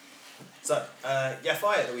 So,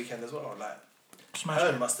 Yafai at the weekend as well, like, Smashed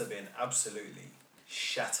Hearn it. must have been absolutely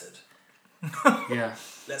shattered. Yeah.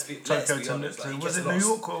 Let's be Tokyo honest. to, Like, was it New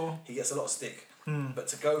York or? he gets a lot of stick, but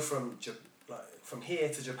to go from from here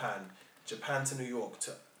to Japan to New York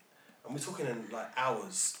and we're talking in like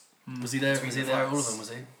hours. Was he there? Between Was he the there at all of fights. them? Was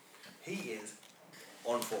he? He is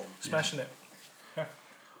on form. Smashing it.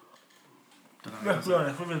 Don't know. Let's be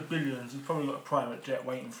honest, with his billions, he's probably got a private jet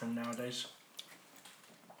waiting for him nowadays.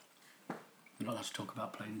 We're not allowed to talk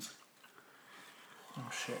about planes. Oh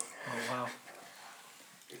shit. Oh wow.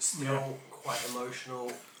 It's still quite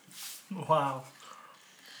emotional. Wow.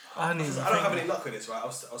 I don't have any luck with this, right? I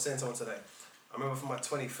was saying to someone today. I remember for my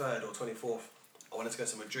 23rd or 24th, I wanted to go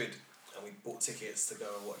to Madrid, and we bought tickets to go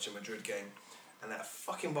and watch a Madrid game, and that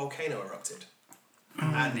fucking volcano erupted,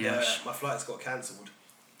 and my flights got cancelled,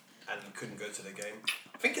 and couldn't go to the game.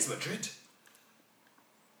 I think it's Madrid.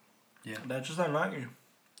 Yeah. They just don't like you.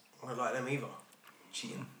 I don't like them either.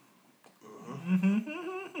 Cheating.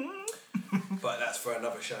 But that's for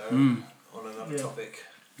another show on another topic.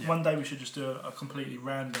 Yeah. One day we should just do a completely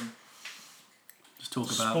random Just talk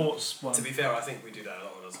about sports one. To be fair, I think we do that a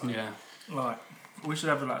lot of the time. Yeah. Like, we should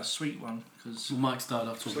have a sweet one because Well, Mike started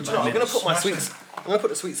off talking But about I'm gonna lips. put my sweets. I'm gonna put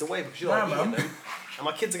the sweets away because you're not Nah, eating man. them, and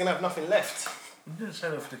my kids are gonna have nothing left. you didn't say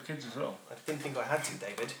that for the kids as well. I didn't think I had to,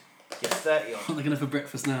 David. You're 30 What on. are they going to for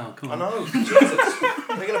breakfast now? Come I on. know. Jesus.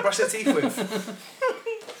 They're gonna brush their teeth with.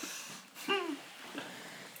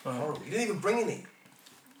 Horrible. You didn't even bring any.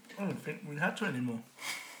 I don't think we had to anymore.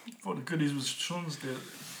 I thought the goodies was Sean's deal.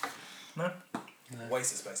 No?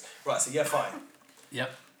 Waste of space. Right. So yeah, fine.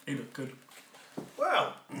 Yep. He looked good.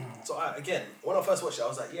 Wow. So again, when I first watched it, I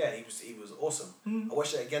was like, yeah, he was awesome. I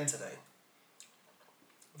watched it again today.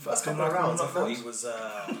 First couple of rounds, I thought he was.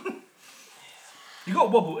 You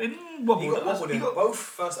got wobbled. He got wobbled in both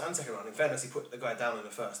first and second round. In fairness, he put the guy down in the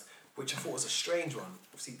first, which I thought was a strange one.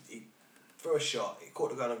 Obviously, he threw a shot, he caught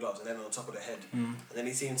the guy on the gloves, and then on top of the head, and then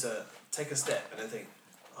he seemed to take a step and then think,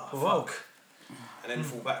 "Oh Whoa. fuck," and then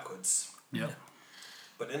fall backwards. Yep.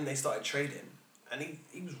 But then they started trading, and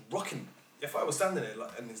he was rocking. If I was standing there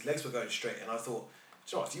and his legs were going straight, and I thought,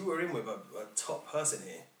 "Do you know what, if you were in with a top person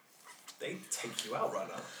here, they'd take you out right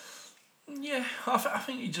now." Yeah, I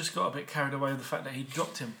think he just got a bit carried away with the fact that he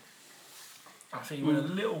dropped him. I think he went a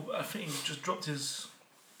little. I think he just dropped his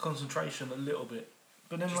concentration a little bit.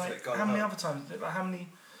 But then, Just like, let it go how many out. other times? Like, how many?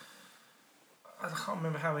 I can't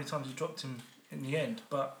remember how many times he dropped him in the end.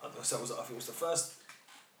 But So I think it was the first.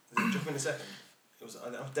 Did he drop him in the second? It was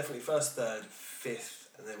definitely first, third, fifth,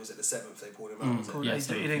 and then was it the seventh they pulled him out? Was it?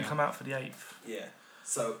 Yeah, he didn't come out for the 8th. Yeah.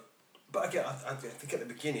 So, but again, I think at the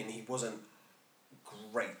beginning he wasn't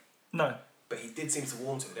great, No. but he did seem to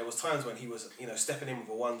warm to it. There was times when he was, stepping in with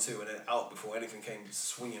a 1-2 and then out before anything came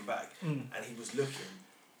swinging back, and he was looking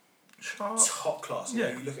Sharp. top class.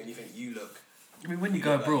 Yeah. You look and you think you look I mean, when you You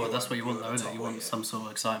go get, like, abroad, you're that's what you at want, the though, isn't top, it? You want yeah. some sort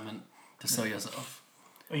of excitement to sell yourself.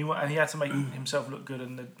 And he had to make himself look good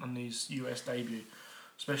on his US debut,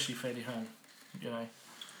 especially Freddie Hearn. You know.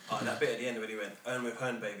 Oh, and that bit at the end when he went, "Earn with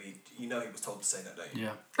Hearn, baby." You know he was told to say that, don't you?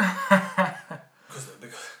 Yeah. Because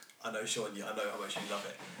I know, Sean, I know how much you love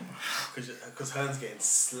it. Because Hearn's getting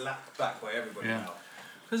slapped back by everybody now.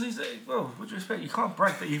 Because he's well, with respect, you can't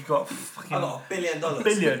brag that you've got fucking I got $1 billion. $1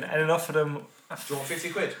 billion and then offer them. Do you want 50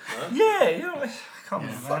 quid? No? Yeah, you know, come on,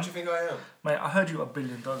 What man. do you think I am? Mate, I heard you got $1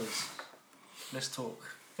 billion. Let's talk.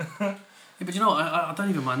 Yeah, but you know what? I don't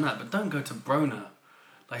even mind that. But don't go to Broner.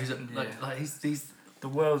 Like he's The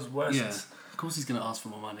world's worst. yeah. Of course he's gonna ask for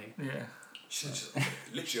more money. Yeah. Should just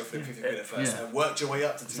literally offer him 50 quid at first and worked your way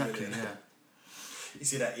up to 2 Exactly. million. Yeah. You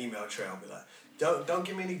see that email trail, be like, don't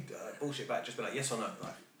give me any bullshit back. Just be like, yes or no.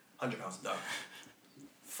 Like, £100, no.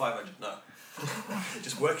 500, no.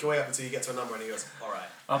 Just work your way up until you get to a number, and he goes, all right.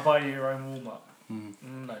 I'll buy you your own Walmart.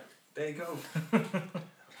 No. There you go.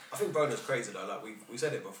 I think Broner's crazy though. Like we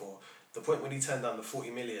said it before. The point when he turned down the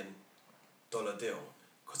 $40 million deal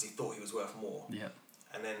because he thought he was worth more. Yeah.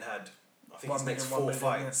 And then had, I think 1 his next million, 4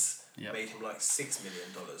 1 million, fights yeah. made him like $6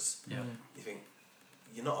 million. Yeah. You think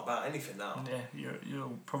you're not about anything now. Yeah, you're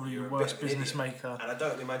probably You're the a worst bit of an business idiot. maker. And I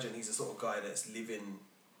don't imagine he's the sort of guy that's living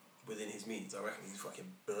within his means. I reckon he's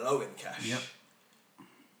fucking blowing cash. Yep.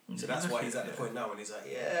 So that's why he's at the point now when he's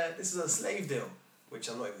like, yeah, this is a slave deal, which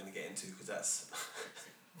I'm not even going to get into because that's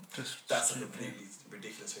that's a completely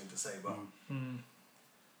ridiculous thing to say. But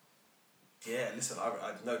yeah, listen,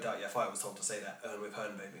 I no doubt Yafai was told to say that, earn with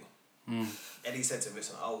Hearn, baby. Eddie said to him,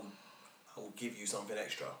 listen, I will give you something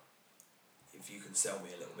extra if you can sell me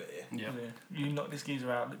a little bit here. Yeah. You knock this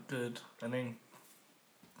geezer out, look good, and then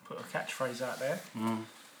put a catchphrase out there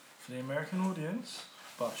for the American audience.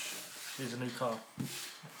 Bosh, here's a new car.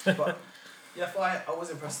 But Yafai, I was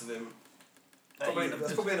impressed with him.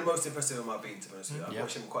 That's probably the most impressive of I've been, to be honest with you. I've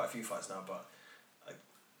watched him quite a few fights now, but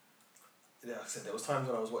like I said, there was times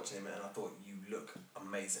when I was watching him and I thought, you look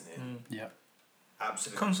amazing here. Yeah.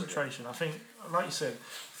 Absolutely. Concentration. I think, like you said,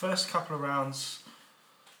 first couple of rounds,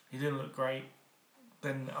 he didn't look great.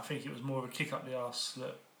 Then I think it was more of a kick up the arse.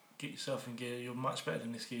 Look, get yourself in gear. You're much better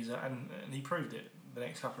than this geezer, and he proved it the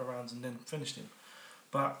next couple of rounds, and then finished him.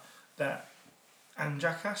 But that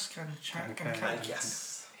Jackass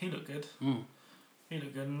Yes. he looked good. He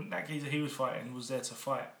looked good. And that geezer he was fighting was there to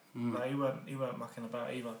fight. Like, he weren't mucking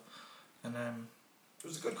about either. And it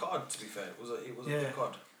was a good card, to be fair. It was a good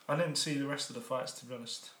card. I didn't see the rest of the fights, to be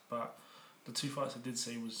honest, but the 2 fights I did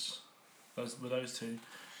see were those two,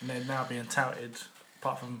 and they're now being touted,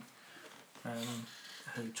 apart from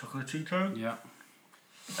Chocolatito, Yeah.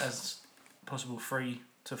 as possible 3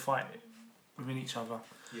 to fight within each other.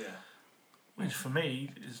 Yeah. Which for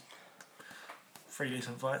me is 3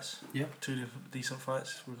 decent fights. Yeah. 2 decent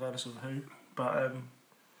fights, regardless of who. But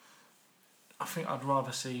I think I'd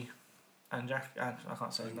rather see I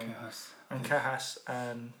can't say his name. And Kahas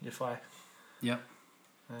and Yafai. Yep.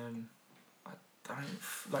 I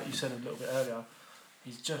don't, like you said a little bit earlier,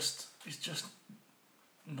 he's just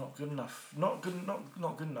not good enough. Not good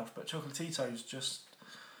enough. But Chocolatito's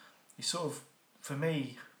he's sort of, for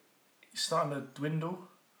me, he's starting to dwindle.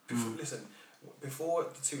 Listen, before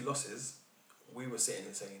the 2 losses, we were sitting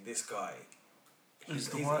and saying, this guy, he's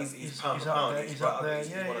pound for pound. He's one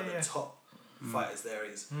of the top fighters there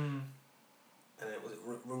is. And then was it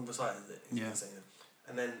Rung Vasai? Yeah.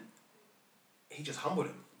 And then he just humbled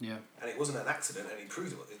him. Yeah. And it wasn't an accident, and he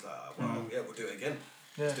proved it. It's like, well, yeah, we'll do it again.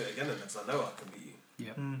 Yeah. Let's do it again, and because I know I can beat you.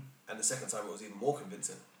 Yeah. And the second time it was even more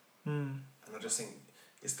convincing. And I just think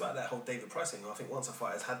it's like that whole David Price thing. I think once a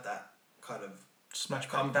fighter's had that kind of smash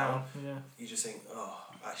come down, you just think, oh,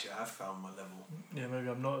 actually, I have found my level. Yeah, maybe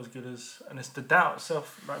I'm not as good as, and it's the doubt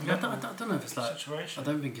self. Like, I don't know if it's like situation. I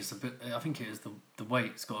don't think it's a bit. I think it is the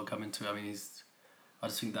weight's got to come into it. I mean, I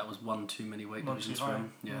just think that was 1 too many weight divisions for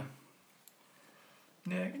him. Yeah.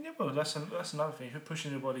 Yeah. Well, that's another thing. If you're pushing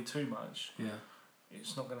your body too much,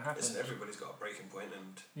 it's not going to happen. Listen, everybody's got a breaking point,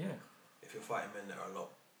 and if you're fighting men that are a lot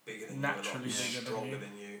bigger than naturally you, a lot stronger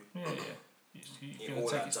than you. than you, you're going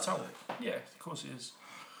to take its toll. Yeah, of course it is.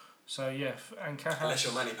 So and Kahas. Unless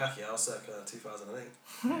you're Manny Pacquiao, circa 2008.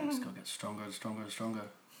 Yeah, it's got to get stronger and stronger and stronger.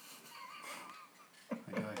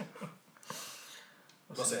 Okay.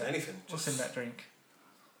 I'm not saying anything. What's in that drink?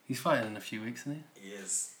 He's fighting in a few weeks, isn't he? He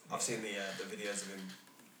is. I've seen the videos of him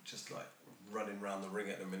just like running around the ring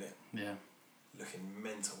at the minute. Yeah. Looking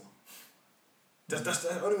mental. That's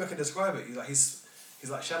the only way I can describe it. He's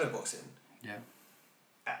like shadow boxing. Yeah.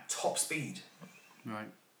 At top speed.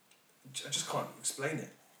 Right. I just can't explain it.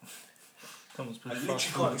 Someone's I pushed literally fast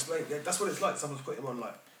can't forward. explain. Yeah, that's what it's like. Someone's put him on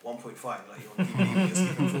like 1.5. Like you're on DVD, you're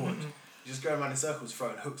skipping forward. You're just going around in circles,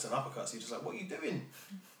 throwing hooks and uppercuts. You're just like, what are you doing?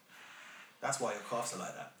 That's why your calves are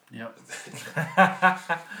like that. Yep.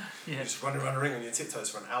 You're just running around the ring on your tiptoes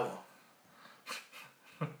for an hour.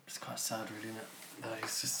 It's quite sad, really, isn't it? No,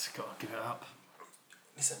 he's just got to give it up.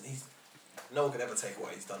 Listen, no one could ever take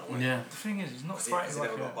what he's done away. Yeah. The thing is, he's not Because fighting he like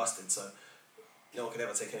never got a... busted, so no one could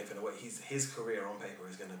ever take anything away. His career on paper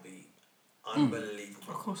is going to be unbelievable.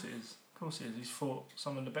 Of course it is. Of course it is. He's fought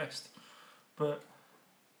some of the best. But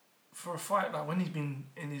for a fight, like when he's been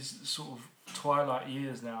in his sort of twilight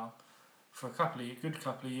years now, for a good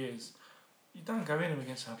couple of years, you don't go in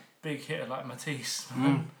against a big hitter like Matisse.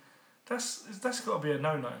 That's got to be a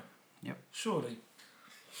no-no. Yep. Surely.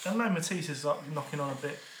 I know Matisse is like knocking on a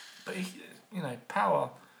bit, but he, power.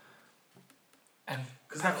 And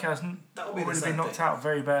Pacquiao's already been knocked out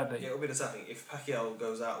very badly. Yeah, it'll be the same thing. If Pacquiao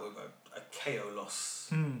goes out with a KO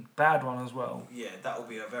loss, bad one as well. yeah, that will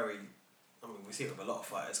be a very. I mean, we see it with a lot of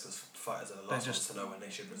fighters because fighters are the last ones to know when they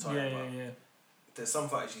should retire. Yeah. There's some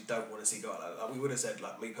fighters you don't want to see go out. Like we would have said,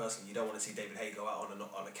 like me personally, you don't want to see David Haye go out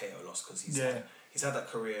on a KO loss because he's had that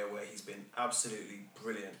career where he's been absolutely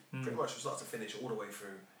brilliant, pretty much from start to finish, all the way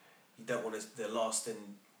through. You don't want the lasting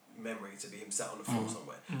memory to be him sat on the floor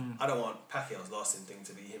somewhere. I don't want Pacquiao's lasting thing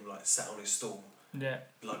to be him like sat on his stool,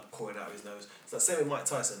 blood pouring out of his nose. It's like same with Mike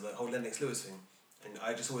Tyson, the whole Lennox Lewis thing, and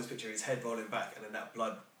I just always picture his head rolling back and then that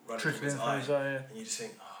blood running from his eye, and you just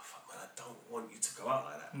think, oh fuck man, I don't want you to go out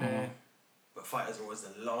like that. But fighters are always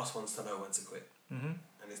the last ones to know when to quit, and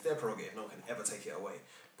it's their prerogative. No one can ever take it away.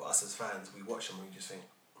 But us as fans, we watch them and we just think,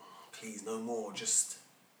 please, no more, just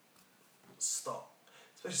stop.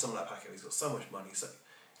 Especially someone like Pacquiao, he's got so much money. So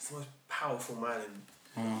he's the most powerful man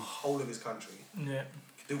in the whole of his country. Yeah.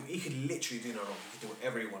 He could literally do no wrong. He could do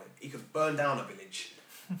whatever he wanted. He could burn down a village,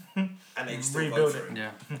 and they'd still rebuild vote for him.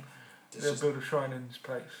 Yeah. They'll build a shrine in his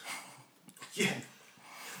place. Yeah.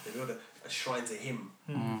 They build a shrine to him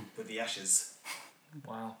with the ashes.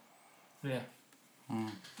 Wow. Yeah.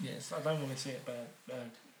 Yes, I don't want to see it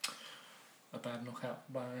a bad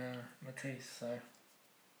knockout by Matisse. So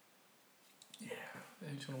yeah,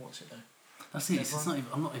 who's gonna watch it though? That's it. It's not even,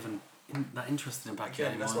 I'm not even that interested in Pacquiao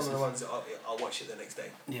anymore. That's one of the ones that I'll watch it the next day.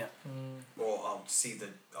 Yeah. Or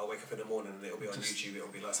I'll wake up in the morning and it'll be on YouTube. It'll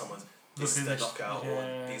be like someone's this is Look the at this. knockout Yeah.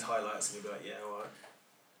 or these highlights, and you'll be like, yeah, alright.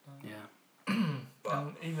 Yeah. But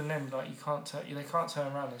And even then, like they can't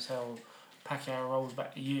turn around and say, "Oh, Pacquiao rolls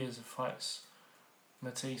back years of fights.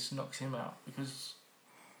 Matisse knocks him out," because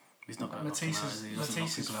He's not going to knock him out, is he? He doesn't knock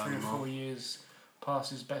Matisse is people out 3 or anymore. 4 years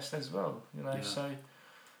past his best as well. Yeah. So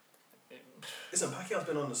listen, Pacquiao's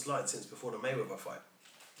been on the slide since before the Mayweather fight.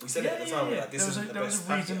 We said it at the time. Like, this is the best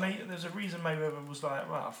Pacquiao. There's a reason Mayweather was like,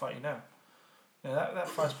 "Right, I'll fight you now." Yeah, that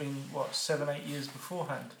fight's been 7-8 years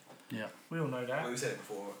beforehand. Yeah. We all know that. Well, we said it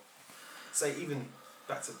before. Say even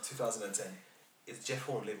back to 2010, is Jeff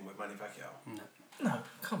Horn living with Manny Pacquiao? No,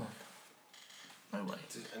 come on. No way.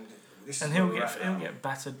 And this And is he'll where we're at now. get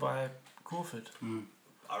battered by Crawford.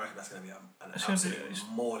 I reckon that's going to be an It's gonna be- absolute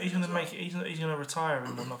more. He's gonna make it. He's gonna retire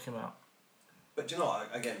and we'll knock him out. But do you know what?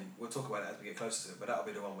 Again, we'll talk about it as we get closer to it. But that'll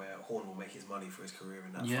be the one where Horn will make his money for his career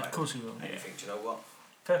in that Yeah, fight. Of course he will. And Yeah. you think, do you know what?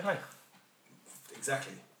 Fair play.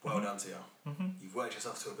 Exactly. Well done to you. You've worked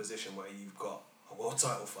yourself to a position where you've got a world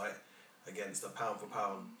title fight against a pound for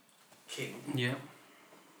pound king, Yeah.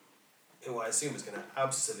 who I assume is going to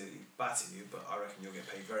absolutely batter you, but I reckon you'll get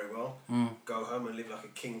paid very well. Go home and live like a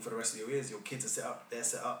king for the rest of your years. Your kids are set up, they're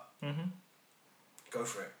set up. Go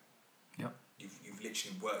for it. Yep. You've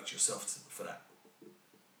literally worked yourself for that.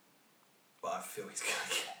 But I feel he's going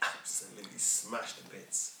to get absolutely smashed to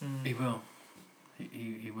bits. He will.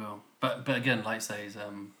 He will. But again, like you say, he's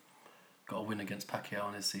got a win against Pacquiao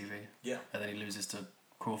on his CV. Yeah. And then he loses to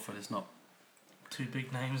Crawford. It's not. 2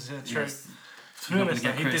 big names. True. Yes, To you're be not going honest, to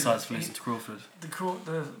get he criticised for didn't- losing to Crawford. The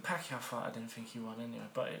Pacquiao fight, I didn't think he won anyway,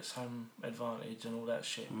 but it's home advantage and all that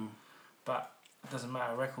shit. But it doesn't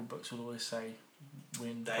matter. Record books will always say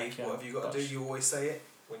win. Dave, Pacquiao. what have you got to do? You always say it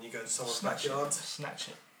when you go to someone's Snatch backyard. it. Snatch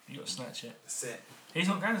it. You got to snatch it. That's it. He's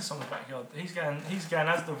not going to someone's backyard. He's going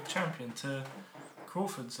as the champion to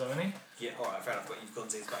Crawford's, though, isn't he? Yeah, alright, fair enough, but you've gone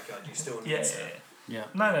to his backyard, you still need Yeah, to... yeah, yeah. Yeah.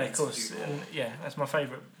 No, of Need to course. do more. And yeah, that's my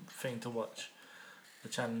favourite thing to watch. The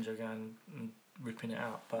challenger going and ripping it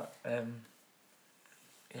out. But,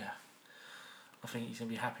 yeah. I think he's going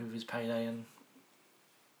to be happy with his payday, and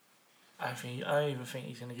I even think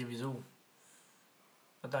he's going to give his all.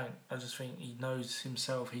 I don't. I just think he knows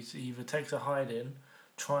himself. He either takes a hide in,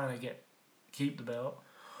 trying to keep the belt,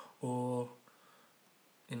 or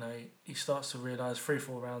he starts to realise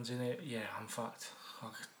 3-4 rounds in it, yeah, I'm fucked.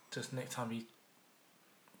 just next time he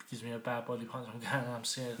gives me a bad body punch, I'm going.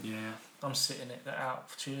 I'm sitting it out.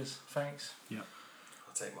 Cheers, thanks. Yeah.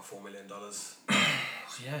 I'll take my $4 million.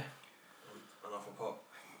 Yeah. And off a pop.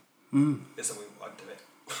 Listen, I'd do it.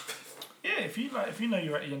 Yeah, if you know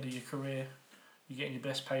you're at the end of your career, you're getting your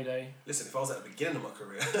best payday. Listen, if I was at the beginning of my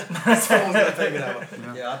career, someone was going to pay me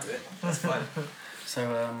that. Yeah, I'd do it. That's fine.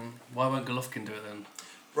 So why won't Golovkin do it then?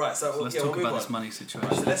 Right. So let's talk about this money situation.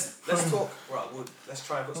 Right, so let's talk. Right. Let's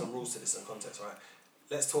try and put some rules to this in context. Right.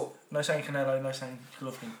 Let's talk. No saying Canelo. No saying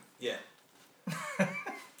Golovkin. Yeah.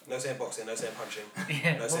 No saying boxing. No saying punching.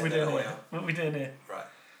 Yeah. No What saying we doing Inoue. here? What we doing here? Right.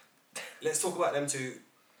 Let's talk about them two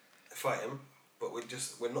fighting, but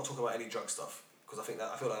we're not talking about any drug stuff because I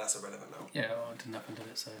feel like that's irrelevant now. Yeah, well, it didn't happen, did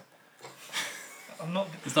it? So I'm not.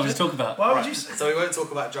 there's nothing to talk about. Why would Right. you say? So we won't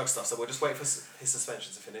talk about drug stuff. So we'll just wait for his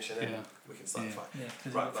suspension to finish and then we can start the fight. Yeah,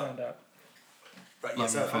 because Right, I found out. Right. Yeah. Like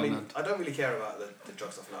So Finland. I don't really care about the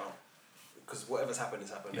drug stuff now because whatever's happened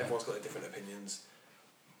has happened. Yeah. Everyone's got different opinions.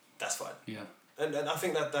 That's fine. Yeah. And I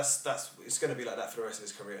think that's it's going to be like that for the rest of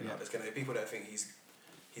his career. Now. Yeah. There's going to be people that think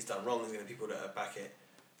he's done wrong. There's going to be people that back it.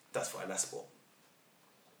 That's fine. That's sport.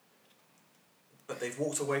 But they've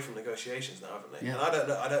walked away from negotiations now, haven't they? Yeah. And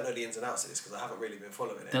I don't know the ins and outs of this because I haven't really been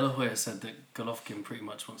following it. De La Hoya said that Golovkin pretty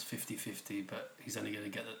much wants 50-50, but he's only going to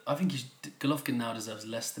get I think Golovkin now deserves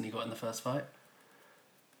less than he got in the first fight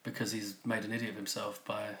because he's made an idiot of himself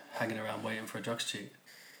by hanging around waiting for a drugs cheat.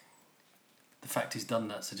 The fact he's done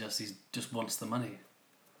that suggests he just wants the money.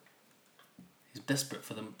 He's desperate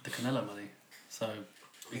for the Canelo money, so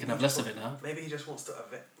he can have less of it now. Maybe he just wants to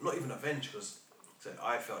not even avenge because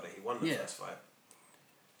I felt that he won the first fight.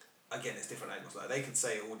 Again, it's different angles. Like they could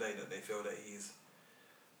say all day that they feel that he's.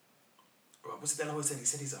 What's it? De La Hoya said he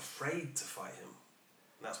said he's afraid to fight him,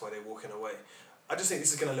 and that's why they're walking away. I just think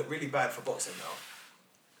this is going to look really bad for boxing now.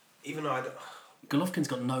 Even though I don't. Golovkin's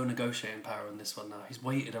got no negotiating power in this one now. He's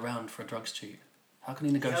waited around for a drugs cheat. How can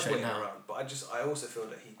he negotiate He has now? waited around, but I also feel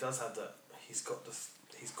that he does have he's got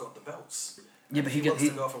the belts. Yeah, but if he wants to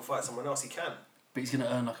go off and fight someone else, he can. But he's going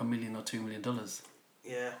to earn like $1 million or $2 million.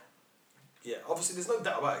 Yeah. Yeah, obviously there's no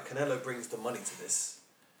doubt about it. Canelo brings the money to this,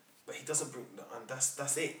 but he doesn't bring, and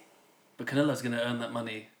that's it. But Canelo's going to earn that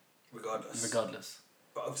money regardless.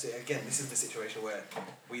 But obviously, again, this is the situation where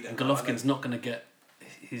we don't. And Golovkin's not going to get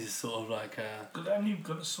his sort of like. The only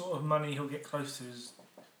sort of money he'll get close to is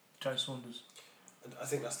Joe Saunders. And I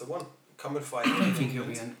think that's the one. Come and fight. I don't think he'll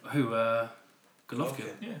be Golovkin.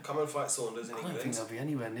 Yeah. Come and fight Saunders in I England. don't think there'll be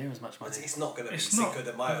anywhere near as much money. It's not going to be It's not.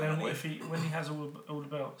 Cinco de But Mayo then money. what if when he has all the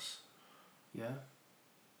belts? Yeah.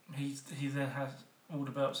 He then has all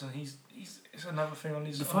the belts, and he's it's another thing on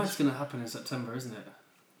his. The fight's going to happen in September, isn't it?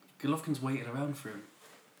 Golovkin's waited around for him.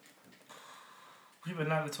 People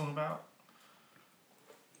now they're talking about.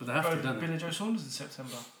 But they have to, don't they? Billy Joe Saunders in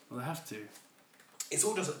September. Well, they have to. It's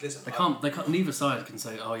all just listen. They can't. Neither side can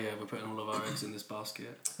say, "Oh yeah, we're putting all of our eggs in this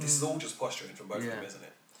basket." This is all just posturing from both of them, isn't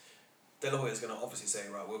it? De La Hoya's going to obviously say,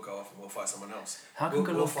 "Right, we'll go off and we'll fight someone else." How can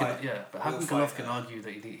We'll Golovkin? fight- But how we'll can fight, Golovkin argue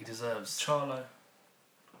that he deserves? Charlo.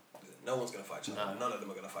 No one's going to fight Charlo. No. None of them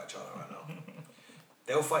are going to fight Charlo right now.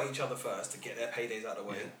 They'll fight each other first to get their paydays out of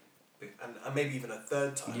the way, and maybe even a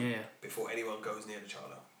third time before anyone goes near the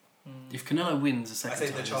Charlo. If Canelo wins a I second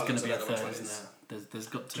think time, the there's going to Charlo's be a another third, one isn't is- there? There's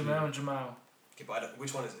got to Jamal and Jamal. Okay, but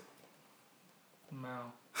which one is it?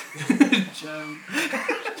 Mal. be. Joe.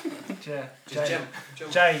 J.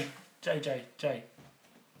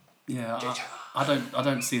 Yeah, I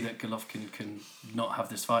don't see that Golovkin can not have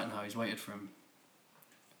this fight now. He's waited for him.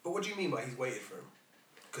 But what do you mean by he's waited for him?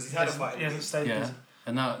 Because he's had a fight. He hasn't stayed Yeah, busy.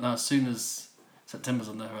 and now as soon as September's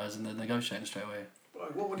on the horizon, they're negotiating straight away.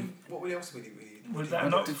 Like, what else would he? Would that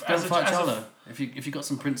not Go as and a, fight as a- Charlo. If you got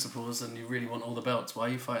some principles and you really want all the belts, why are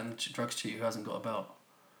you fighting the drugs cheat who hasn't got a belt?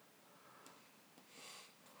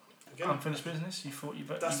 Again, unfinished business? You thought you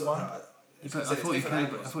that's won? I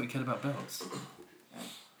thought you cared about belts.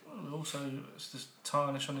 Well, also, it's just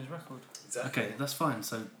tarnish on his record. Exactly. Okay, that's fine.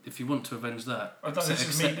 So if you want to avenge that, I don't- this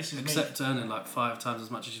is me. accept earning like 5 times as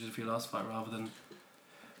much as you did for your last fight, rather than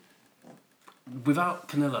without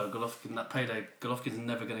Canelo, Golovkin, that payday. Golovkin's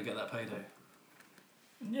never going to get that payday.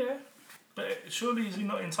 Yeah, but surely is he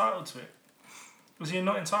not entitled to it? Was he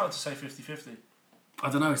not entitled to say 50-50? I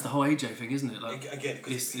don't know. It's the whole AJ thing, isn't it? Like Again,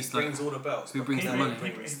 because he it's brings like, all the belts. who but brings He, the Canelo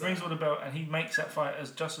money? he brings all the belt, and he makes that fight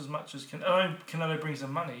as just as much as Canelo brings the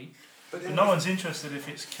money. But But no one's interested if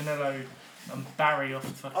it's Canelo and Barry off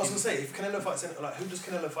fucking. I was gonna say, if Canelo fights, who does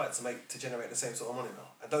Canelo fight to generate the same sort of money now?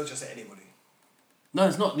 And don't just say anybody. No,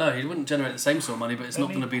 it's not. No, he wouldn't generate the same sort of money, but it's They not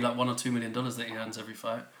going to need- be like $1 or $2 million that he earns every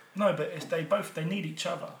fight. No, but they need each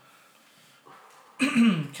other.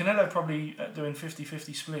 Canelo probably doing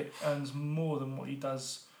 50-50 split earns more than what he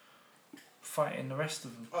does fighting the rest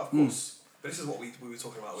of them. Oh, of course. But this is what we were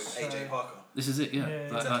talking about with AJ Parker. This is it, yeah.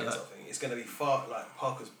 Exactly that sort of thing. It's going to be far, like,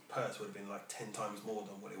 Parker's purse would have been like 10 times more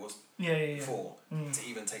than what it was before to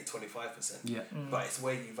even take 25%. Yeah. But it's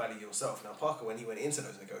where you value yourself. Now, Parker, when he went into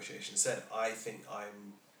those negotiations, said, I think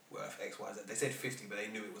I'm worth X, Y, Z. They said 50, but they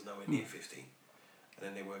knew it was nowhere near 50. And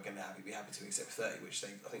then they were going to be happy to accept 30, which I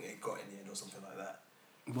think they got in the end or something like that.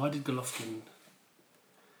 Why did Golovkin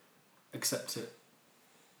accept it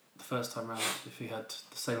the first time round if he had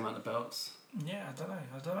the same amount of belts? Yeah, I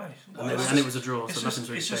don't know. And it was a draw, so nothing's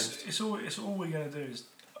really changed. It's all we're going to do is...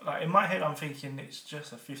 Like, in my head, I'm thinking it's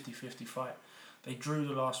just a 50-50 fight. They drew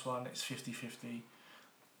the last one, it's 50-50.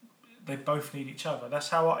 They both need each other. That's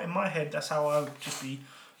how in my head, that's how I would just be...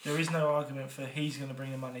 There is no argument for he's going to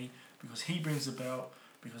bring the money because he brings the belt,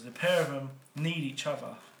 because the pair of them need each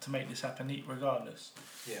other to make this happen regardless.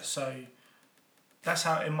 Yeah. So that's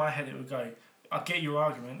how in my head it would go. I get your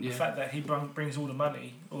argument. The fact that he brings all the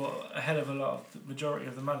money, or a hell of a lot of the majority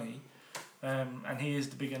of the money, and he is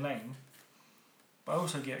the bigger name. But I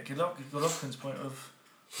also get Golovkin's point of,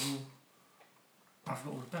 well, I've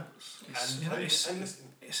got all the belts. It's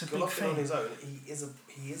a big thing. On his own,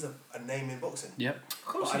 he is a name in boxing. Yep. Of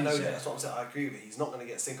course, I know that. That's what I'm saying. I agree with you. He's not going to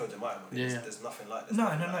get Cinco de Mayo money. There's nothing like this. No,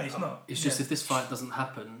 he's not. It's just if this fight doesn't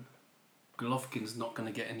happen, Golovkin's not going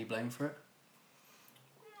to get any blame for it.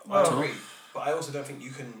 Well, I agree, but I also don't think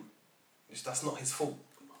you can. That's not his fault.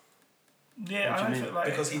 Yeah, I don't feel like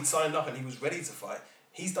because he'd signed up and he was ready to fight.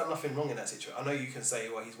 He's done nothing wrong in that situation. I know you can say,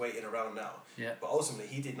 well, he's waiting around now. Yeah. But ultimately,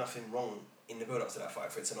 he did nothing wrong in the build-up to that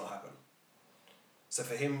fight for it to not happen. So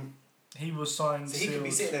for him... He was signed, so he could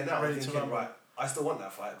be sitting there now ready thinking, right, I still want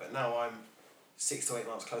that fight, but now I'm 6 to 8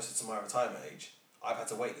 months closer to my retirement age. I've had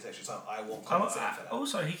to wait this extra time. I won't compensate for that.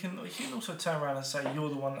 Also, he can also turn around and say, you're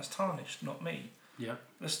the one that's tarnished, not me. Yeah.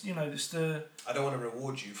 That's, it's the... I don't want to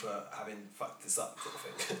reward you for having fucked this up, sort of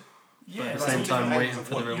thing. Yeah, but at the same time, waiting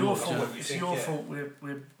for the reward. It's your fault.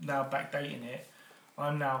 We're now backdating it.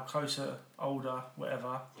 I'm now closer, older,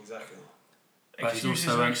 whatever. Exactly. But Excuses.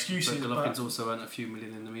 But Golovkin's also earned a few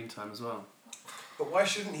million in the meantime as well. But why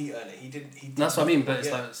shouldn't he earn it? He did. That's what I mean. But it's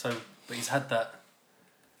like so. But he's had that.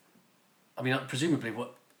 I mean, presumably,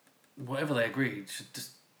 whatever they agreed,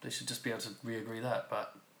 they should just be able to re-agree that.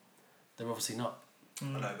 But they're obviously not. I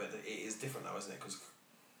know, but it is different now, isn't it? Because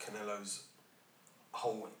Canelo's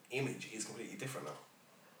whole image is completely different now.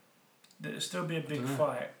 There'll still be a big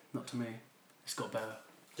fight. Not to me. He's got better.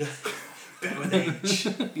 Yeah, better with age.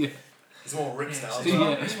 Yeah. He's more ripped now.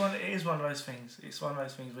 It is one of those things. It's one of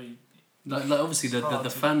those things where you... Like obviously the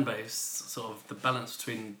fan base, sort of the balance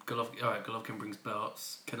between Golovkin... Alright, Golovkin brings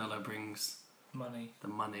belts, Canelo brings... Money. The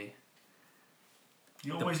money.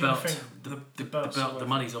 You always got to think the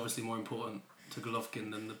money's obviously more important to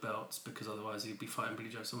Golovkin than the belts, because otherwise he'd be fighting Billy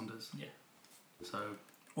Joe Saunders. Yeah. So...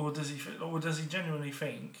 Or does he genuinely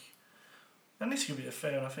think... And this could be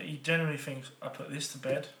fair enough. He genuinely thinks, I put this to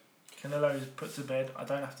bed. Canelo is put to bed. I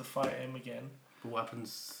don't have to fight him again. But what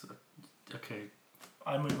happens? Okay.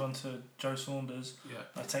 I move on to Joe Saunders. Yeah.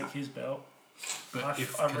 I take his belt. But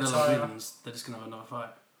if Canelo wins, they're just going to have another fight.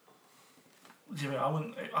 Yeah, I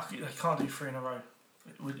wouldn't. I can't do 3 in a row.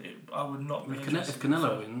 I would not be interested. If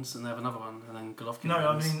Canelo wins and they have another one, and then Golovkin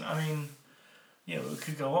wins. No, I mean, yeah, well, it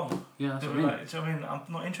could go on. Yeah, that's what I mean. I'm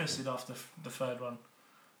not interested after the third one.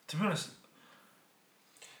 To be honest.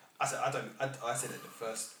 I said after the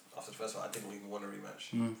first fight, I didn't even want a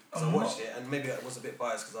rematch. Mm. So I watched it, and maybe I was a bit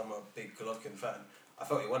biased because I'm a big Golovkin fan. I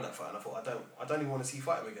felt he won that fight, and I thought I don't even want to see you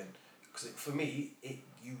fight him again, because for me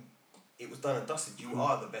it was done and dusted. You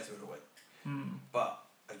are the better middleweight. But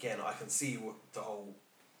again, I can see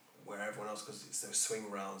where everyone else, because it's those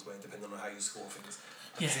swing rounds where depending on how you score things,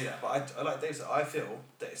 I can see that. But I like Dave said, I feel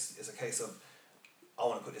that it's a case of I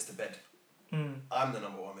want to put this to bed. I'm the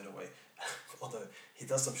number 1 middleweight. Although he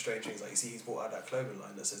does some strange things, like you see he's brought out that clothing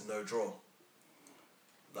line that says no draw.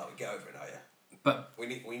 Like, we get over it now, yeah. But we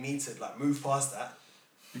need to move past that.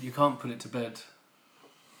 But you can't put it to bed.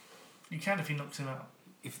 You can if he knocks him out.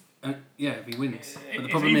 If he wins. But the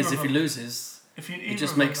problem is if he loses, it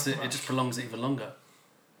just prolongs it even longer.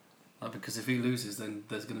 Like, because if he loses, then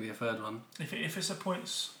there's going to be a third one. If it's a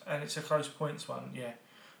points and it's a close points one, yeah.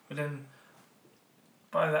 But then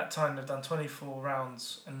by that time they've done 24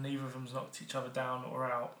 rounds and neither of them's knocked each other down or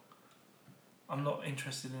out. I'm not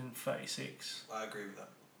interested in 36. I agree with that.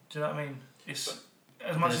 Do you know what I mean? It's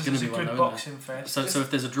as much as it's a good boxing fest. So if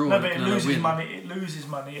there's a draw, no, but it loses money.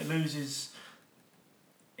 It loses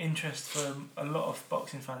interest for a lot of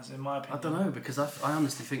boxing fans, in my opinion. I don't know, because I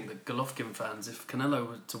honestly think that Golovkin fans, if Canelo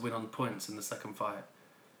were to win on points in the second fight,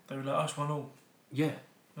 they were like, "Oh, it's 1-1." Yeah.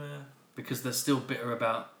 Yeah. Because they're still bitter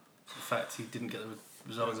about the fact he didn't get the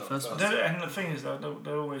result in the first one. And the thing is, though,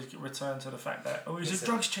 they always return to the fact that he's a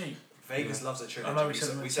drugs cheat. Vegas loves a trilogy. I know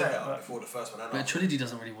we said that before the first one. But a trilogy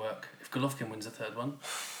doesn't really work if Golovkin wins the third one.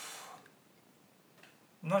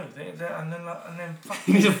 No, and then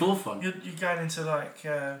You need a fourth one. You're going into like.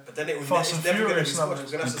 But then Fast and never going to be Furious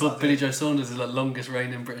squashed. And put Billy Joe Saunders is the longest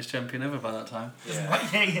reigning British champion ever by that time. Yeah.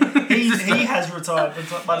 he has retired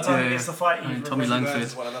by the time he gets the fight. Tommy Langford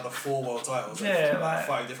has won another 4 world titles. Yeah, like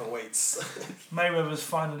 5 different weights. Mayweather's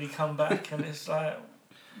finally come back, and it's like,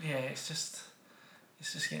 yeah, it's just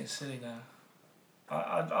getting silly now.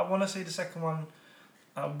 I want to see the second one.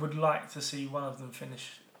 I would like to see one of them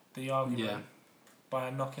finish the argument by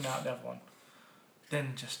knocking out the other one.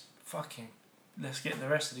 Then just fucking let's get the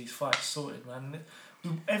rest of these fights sorted, man.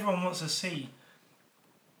 Everyone wants to see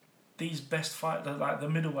these best fights, like the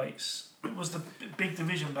middleweights. It was the big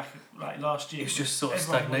division back like last year. It's just sort of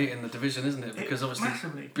stagnating the division, isn't it? Because obviously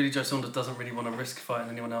massively. Billy Joe Saunders doesn't really want to risk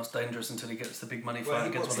fighting anyone else dangerous until he gets the big money fight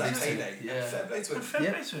against one of these two. Yeah. Fair play to him.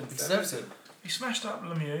 Fair play to him. He deserves it. He smashed up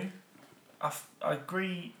Lemieux. I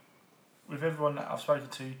agree with everyone that I've spoken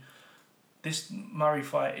to. This Murray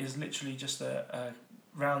fight is literally just a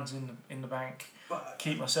rounds in the bank. But,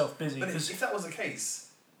 keep myself busy. But if that was the case,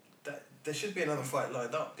 there should be another fight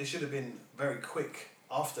lined up. It should have been very quick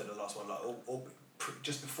after the last one, like or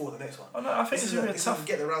just before the next one. Oh no, I think it's going to be a tough.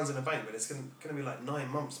 Get the rounds in the bank, but it's going to be like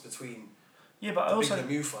 9 months between. Yeah, but the also big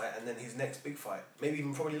Lemieux fight and then his next big fight, maybe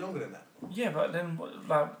even probably longer than that. Yeah, but then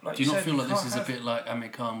like do you not feel like this is a bit like Amir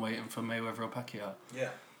Khan waiting for Mayweather or Pacquiao? Yeah.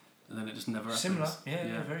 And then it just never happens. Similar,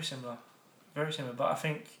 yeah, very similar, very similar. But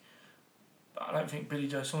I don't think Billy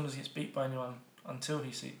Joe Saunders gets beat by anyone until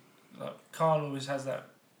he sees. Like Khan always has that.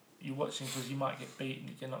 You're watching because you might get beat and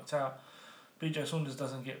you get knocked out. Billy Joe Saunders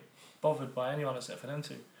doesn't get bothered by anyone except for them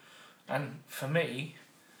two. And for me,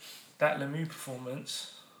 that Lemieux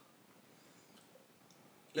performance.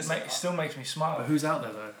 Still makes me smile. But who's out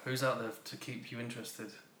there though? Who's out there to keep you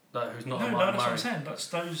interested? Like who's not? No, that's what I'm saying. That's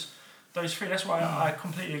those three. That's why I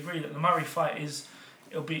completely agree that the Murray fight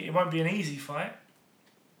it won't be an easy fight.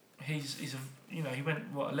 He went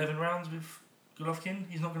 11 rounds with Golovkin.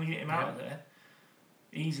 He's not going to get him out of there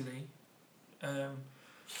easily.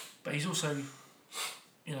 But he's also,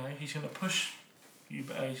 he's going to push you.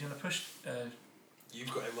 He's going to push.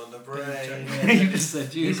 You've got him on the brain. You just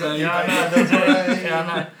said you. I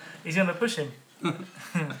know. He's going to push him.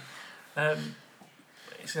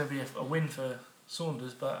 It's going to be a win for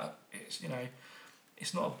Saunders, but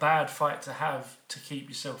it's not a bad fight to have to keep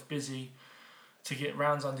yourself busy, to get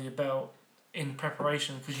rounds under your belt in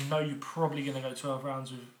preparation, because you're probably going to go 12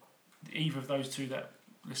 rounds with either of those two. That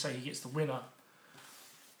let's say he gets the winner.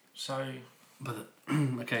 So. But so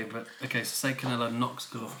say Canelo knocks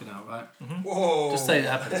Golovkin out, right? Mm-hmm. Whoa! Just say it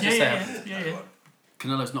happens. Yeah.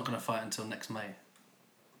 Canelo's not going to fight until next May.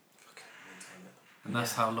 And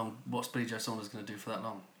that's how long. What's Billy Joe Saunders going to do for that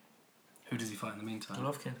long? Who does he fight in the meantime?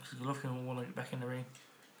 Golovkin, because Golovkin will want to get back in the ring.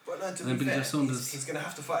 But no, to and then be Billy fair, Joe Saunders. He's going to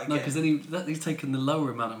have to fight again. No, because then he's taking the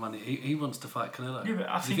lower amount of money. He wants to fight Canelo. Yeah, but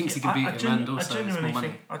I think he thinks he can beat him and also it's more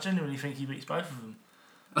money. I genuinely think he beats both of them.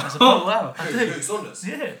 Oh wow! Who, Saunders?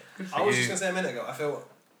 Yeah. I was just going to say a minute ago. I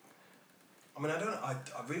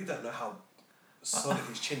really don't know how solid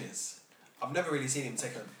his chin is. I've never really seen him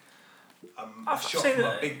take a shot from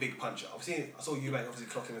a big puncher. I saw Eubank obviously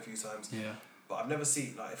clock him a few times. Yeah. But I've never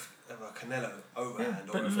seen if a Canelo overhand.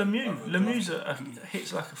 Yeah, but Lemieux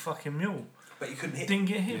hits like a fucking mule. But he couldn't hit. Didn't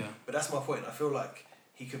get hit. Yeah. But that's my point. I feel like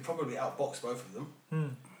he could probably outbox both of them.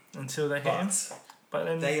 Until they hit him. But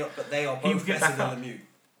then they are both better than Lemieux.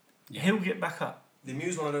 Yeah. He'll get back up.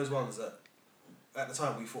 Lemieux's one of those ones that at the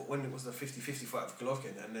time we thought when it was the 50-50 fight with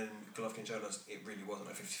Golovkin, and then Golovkin showed us it really wasn't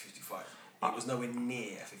a 50-50 fight. It was nowhere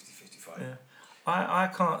near a 50-50 fight. Yeah. I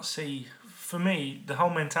can't see, for me, the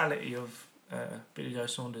whole mentality of Billy Joe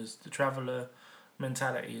Saunders, the traveller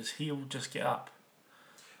mentality, is he'll just get up.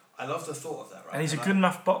 I love the thought of that, right? And he's a good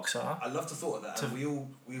enough boxer. I love the thought of that, and we all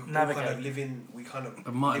navigate. kind of live in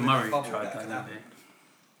But Martin Murray tried that, can didn't happen.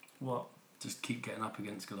 he? What? Just keep getting up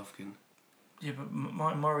against Golovkin. Yeah, but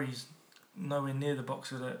Martin Murray's nowhere near the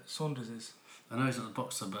boxer that Saunders is. I know he's not a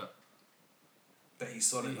boxer, but he's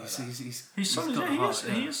solid. He's solid.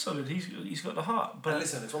 He is solid. He's got the heart. But and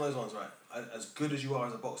listen, it's one of those ones, right? As good as you are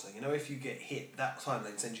as a boxer, if you get hit that time, they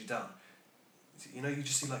send you down. You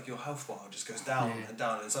just see like your health bar just goes down and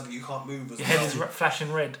down, and suddenly you can't move as your well. head is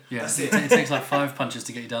flashing red. Yeah, that's it takes like 5 punches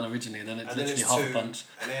to get you down originally, and then it's literally half a punch.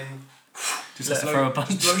 And then Just to throw a punch.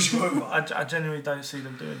 Just blows you over. I genuinely don't see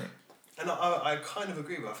them doing it. And I kind of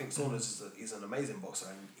agree with. I think Saunders is an amazing boxer,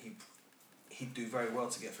 and he'd do very well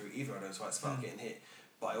to get through either of those fights without getting hit.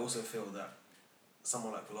 But I also feel that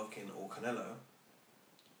someone like Golovkin or Canelo,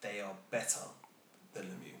 they are better than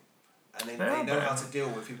Lemieux. And then they know how to deal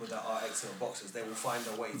with people that are excellent boxers. They will find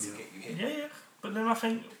a way to get you hit. Yeah. But then I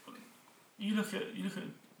think you look at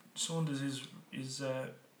Saunders' his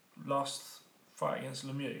last fight against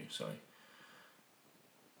Lemieux. Sorry,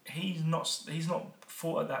 he's not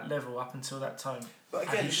fought at that level up until that time. But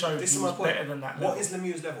again, he showed this he is was my point. better than that. What level. is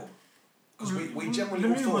Lemieux's level? Because we generally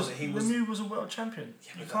all thought that he was. Lemieux was a world champion.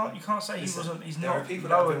 Yeah, you can't say he wasn't. He's there not are people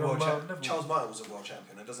that have lower been than world world champion. level. Charles Martin was a world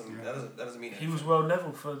champion. That doesn't mean anything. He was world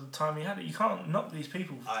level for the time he had it. You can't knock these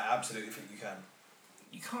people. I absolutely think you can.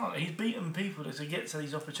 You can't. He's beaten people to get to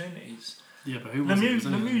these opportunities. Yeah, but who was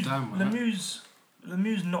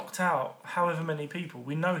Lemieux's knocked out however many people.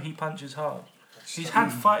 We know he punches hard. He's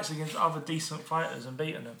had fights against other decent fighters and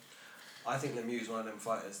beaten them. I think Lemieux is one of them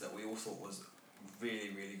fighters that we all thought was really,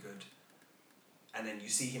 really good. And then you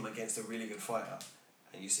see him against a really good fighter,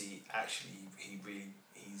 and you see actually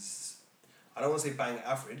he's I don't want to say bang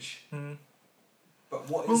average, but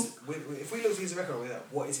if we look at his record with that,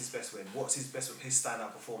 what is his best win? What's his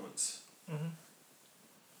standout performance? I'm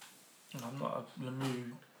not a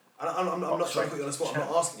Lemieux. I'm not trying to put you on the spot. I'm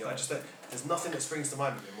not asking you. I just don't. There's nothing that springs to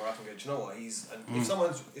mind with him where I can go, do you know what? If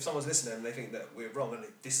someone's listening and they think that we're wrong and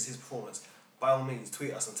this is his performance, by all means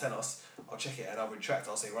tweet us and tell us. I'll check it and I'll retract.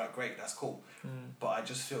 I'll say right, great, that's cool. But I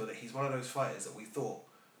just feel that he's one of those fighters that we thought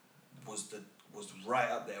was right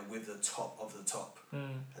up there with the top of the top,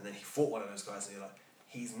 and then he fought one of those guys and you're like,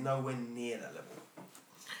 he's nowhere near that level.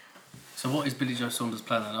 So what is Billy Joe Saunders'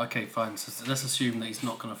 plan then? Okay, fine. So let's assume that he's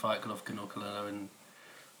not going to fight Golovkin or Canelo in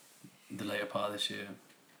the later part of this year.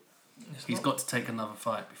 He's got to take another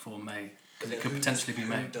fight before May. Because it could potentially be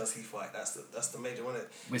May. Who does he fight? That's the major one.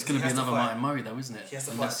 It's going to be another Martin Murray though, isn't it? He has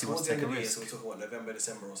to fight towards the end of the year, so we're talking about November,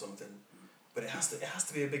 December or something. But it has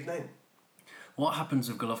to be a big name. What happens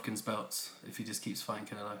with Golovkin's belts if he just keeps fighting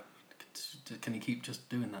Canelo? Can he keep just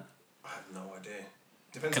doing that? I have no idea.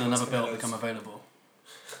 Depends. Can another belt become available?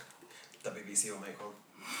 WBC will make one.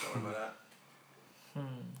 Don't worry about that.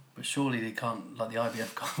 But surely they can't, like the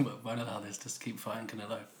IBF won't allow this, just keep fighting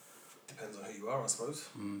Canelo. Depends on who you are, I suppose.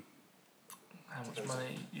 How much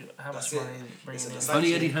money bringing in? If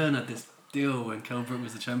only Eddie Hearn had this deal when Kell Brook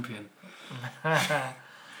was the champion.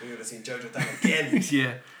 We would have seen Jojo Dan again.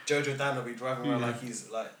 Yeah. Jojo Dan will be driving around like he's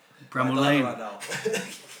like Bramall Lane right now.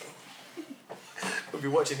 We'll be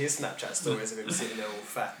watching his Snapchat stories of him sitting there all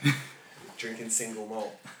fat, drinking single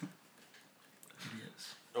malt.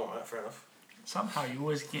 Idiots. Alright, fair enough. Somehow you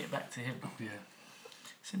always get back to him. Yeah.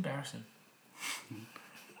 It's embarrassing.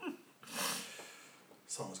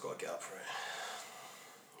 Someone's got to get up for it.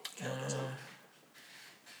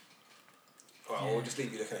 Alright, well, we'll just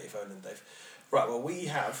leave you looking at your phone then, Dave. Right, well, we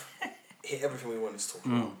have hit everything we wanted to talk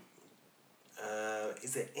about.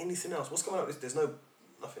 Is there anything else? What's going on? There's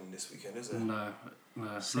nothing this weekend, is there? No.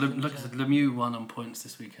 Look, Lemieux won on points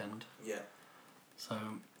this weekend. Yeah. So,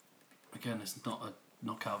 again, it's not a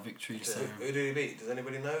knockout victory. So Who did he beat? Does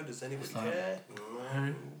anybody know? Does anybody care?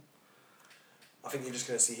 No. I think you're just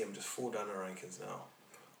going to see him just fall down the rankings now.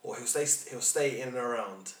 Or he'll stay in and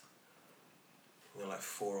around, like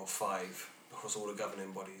 4 or 5 across all the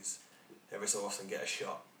governing bodies. Every so often get a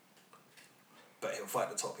shot. But he'll fight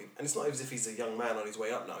the top people. And it's not as if he's a young man on his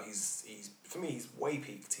way up now. He's for me, he's way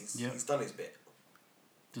peaked. He's done his bit.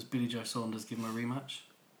 Does Billy Joe Saunders give him a rematch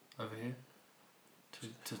over here to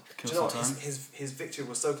kill Do you know some what? time? His victory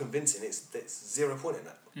was so convincing. It's 0 point in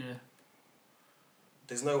that. Yeah.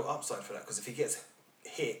 There's no upside for that because if he gets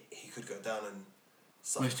hit, he could go down and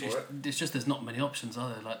suffer for it. It's just there's not many options, are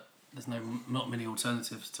there? Like there's not many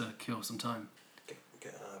alternatives to kill some time.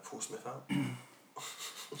 Get Paul Smith out.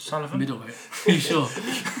 Sullivan. Middleweight. Are you sure?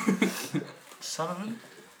 Sullivan.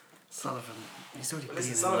 He's already But been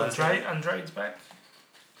listen, in Sullivan's there. Andrade's back.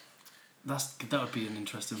 That would be an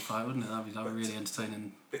interesting fight, wouldn't it? That'd be really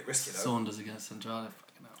entertaining. Bit risky though. Saunders against Andrade.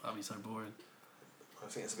 Fucking hell, that'd be so boring. I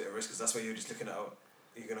think it's a bit of risk because that's where you're just looking at.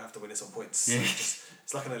 You're gonna have to win this on points. Yeah.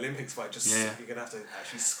 It's like an Olympics fight. You're gonna have to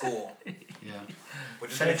actually score. Yeah. We're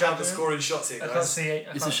just gonna count the scoring shots here, guys.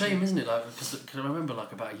 It's a shame, isn't it? Like because I remember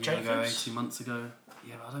like about a year ago, Jacobs? 18 months ago.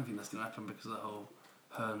 Yeah, but I don't think that's gonna happen because of that whole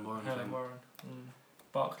Hearn-Warren thing.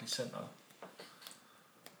 Barclays Centre.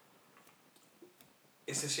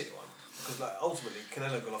 It's a shit one because like ultimately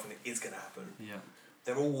Canelo Golovkin is gonna happen. Yeah.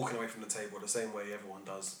 They're all walking away from the table the same way everyone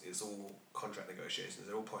does. It's all contract negotiations.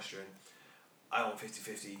 They're all posturing. I want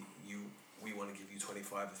 50-50. We want to give you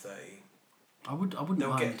 25 or 30. I wouldn't They'll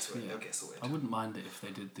mind. get to it. Yeah, They'll get sorted. I wouldn't mind it if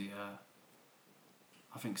they did the.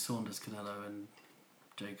 I think Saunders, Canelo, and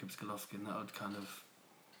Jacobs, Golovkin. That would kind of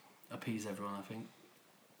appease everyone. I think.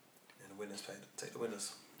 And the winners paid. Take the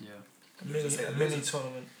winners. Yeah. A mini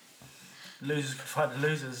tournament. Losers can fight the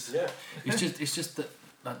losers. Yeah. It's just that,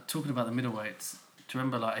 like, talking about the middleweights. Do you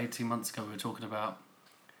remember, like, 18 months ago we were talking about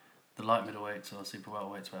the light middleweights or super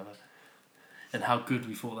welterweights, whatever, and how good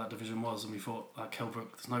we thought that division was, and we thought, like, Kell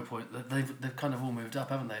Brook, there's no point. They've kind of all moved up,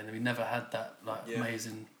 haven't they? And we never had that, like,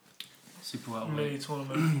 amazing super welterweight Mini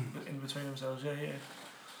tournament in between themselves.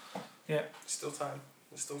 Yeah. Still time.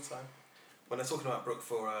 There's still time. When they're talking about Brook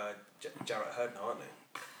for Jarrett Hurd now, aren't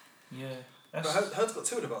they? Yeah. But Hurd's got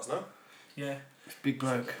 2 of the belts, no? Yeah. big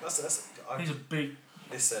bloke. He's a big.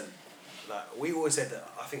 Listen, like, we always said that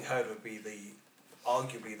I think Hurd would be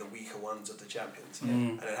arguably the weaker ones of the champions.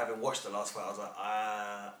 And then having watched the last fight, I was like,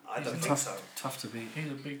 I don't think so. Tough to beat.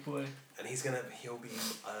 He's a big boy. And he'll be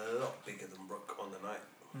a lot bigger than Brook on the night.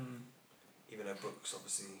 Even though Brook's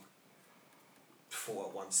obviously fought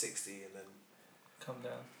at 160 and then come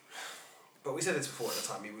down. But we said this before at the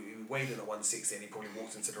time. He weighed in at 160 and he probably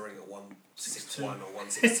walked into the ring at 161 or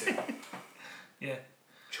 162. Yeah.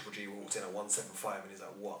 Triple G walked in at 175 and he's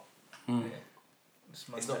like, what? Yeah.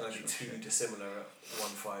 It's not going to be too dissimilar at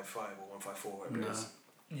 155 or 154, whatever it is.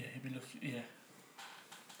 Yeah, he'd be looking. Yeah.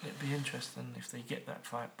 It'd be interesting if they get that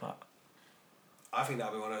fight, but I think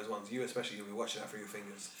that'll be one of those ones. You especially, you'll be watching that through your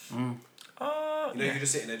fingers. You're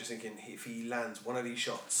just sitting there, just thinking, if he lands one of these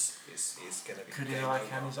shots, it's going to be. Could he like?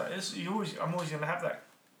 And he's like, I'm always going to have that.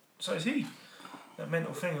 So is he. That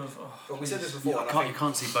mental thing of. But we said this before. You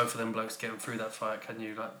can't see both of them blokes getting through that fight, can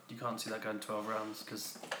you? Like, you can't see that going 12 rounds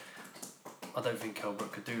because I don't think Kell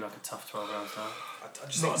Brook could do like a tough 12 rounds now. I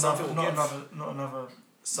just think something will give. Not another.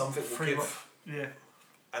 Something will give. Yeah.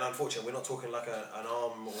 And unfortunately, we're not talking like an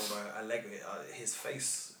arm or a leg. His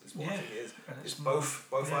face is what I think it is. It's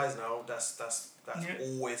both eyes now. That's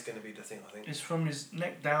always going to be the thing, I think. It's from his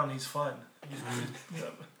neck down. He's fine.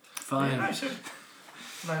 Fine. Yeah,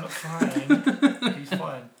 no, not fine. He's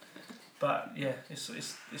fine. But yeah, it's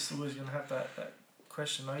always going to have that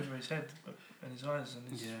question over his head and his eyes and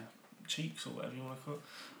his cheeks or whatever you want to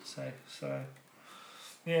say. So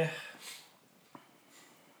yeah.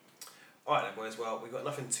 Alright then, boys, well, we've got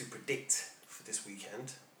nothing to predict for this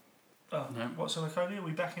weekend. Oh, no. What's on the code? Are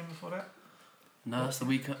we back in before that? No, that's the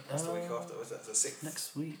week. That's the week after. Was that the 6th?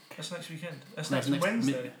 Next week. That's next weekend. That's next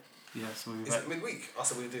Wednesday. So we'll be Is back. it midweek?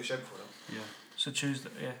 So we'll do a show before then. Yeah. So Tuesday.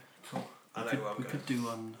 Yeah, cool. We could do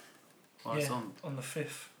one whilst it's on the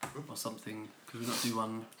 5th or something. Could we not do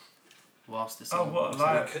one whilst it's on? on? Oh, what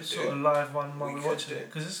a live one while we watch it?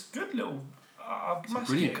 Because it's a good little. It's a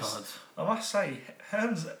brilliant card. I must say,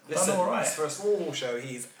 Hearn's done alright. For a small show,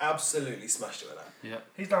 he's absolutely smashed it with that. Yeah.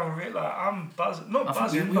 He's done really. I'm buzzing. Not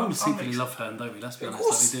buzzing. We all secretly love Hearn, don't we? Let's be honest.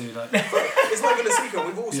 Course. Like we do. Like. It's not going to secret.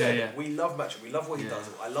 We've all said we love Matcham. We love what he does.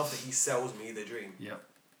 I love that he sells me the dream. Yeah.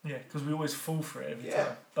 Yeah, because we always fall for it every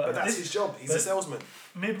time. But that's his job. He's a salesman.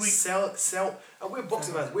 Midweek. Sell. And we're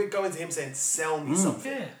boxing fans. We're going to him saying, sell me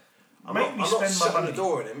something. Yeah. I'm not shutting the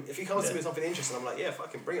door on him. If he comes to me with something interesting, I'm like, yeah,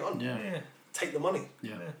 fucking bring it on. Yeah. Take the money.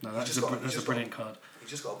 Yeah. No, that's a brilliant card. You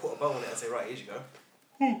just got to put a bow on it and say, right, here you go.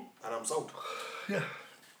 And I'm sold. Yeah.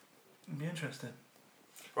 It'd be interesting.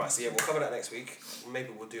 Right, so we'll cover that next week. Maybe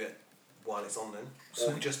we'll do it while it's on then.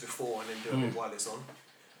 Or just before and then do a bit while it's on.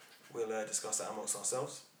 We'll discuss that amongst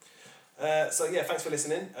ourselves. So thanks for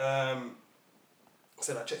listening. I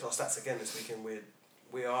I checked our stats again this week and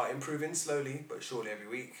we are improving slowly but surely every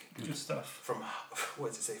week. Good stuff. From, what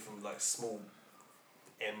does it say, from like small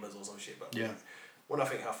embers or some shit. But when I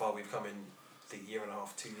think how far we've come in the year and a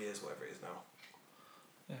half, 2 years, whatever it is now.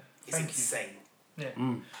 Yeah. It's insane. Yeah.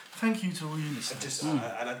 Thank you to all you listeners.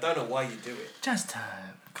 And I don't know why you do it. Jazz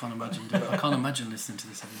time. I can't imagine listening to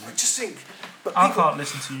this every I week. just think. But I can't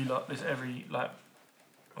listen to you lot this every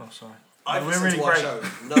Oh, sorry. I've listened to our show.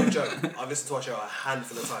 No joke. I've listened to our show a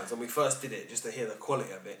handful of times. When we first did it, just to hear the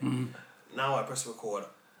quality of it. Now I press record,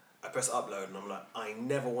 I press upload, and I'm like, I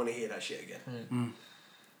never want to hear that shit again.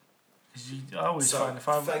 I always find if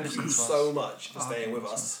I thank you so much for staying with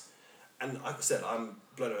us. And like I said, I'm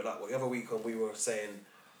blown away. Like the other week when we were saying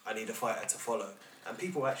I need a fighter to follow, and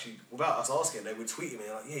people actually, without us asking, they would tweet me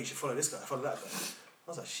like, yeah, you should follow this guy, follow that guy. I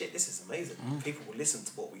was like, shit, this is amazing. People will listen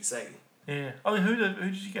to what we say. Yeah. Oh, who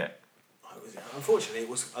did you get? Unfortunately, it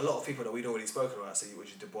was a lot of people that we'd already spoken about. So it was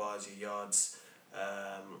your Dubois, your Yards.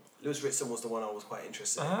 Lewis Ritson was the one I was quite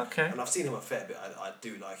interested in. Okay. And I've seen him a fair bit. I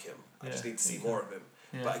do like him. I just need to see more of him.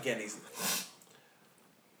 Yeah. But again,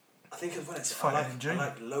 I think as well, I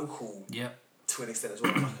like local to an extent as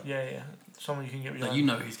well. Like Yeah. Someone you can get But behind. you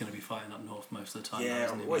know he's going to be fighting up north most of the time. yeah, now,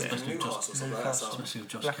 isn't he? always Especially with Newcastle or Josh, something like that. So especially with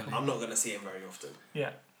Josh Black- Kelly. I'm not going to see him very often. Yeah.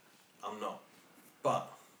 I'm not.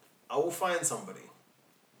 But I will find somebody.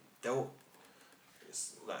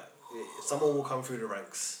 It's like someone will come through the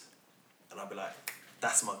ranks, and I'll be like,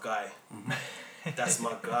 "That's my guy. That's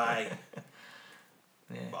my guy."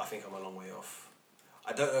 Yeah. But I think I'm a long way off.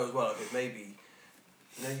 I don't know as well because maybe,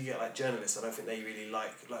 you get like journalists. I don't think they really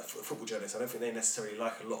like football journalists. I don't think they necessarily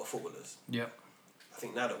like a lot of footballers. Yep. I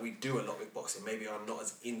think now that we do a lot with boxing, maybe I'm not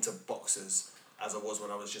as into boxers as I was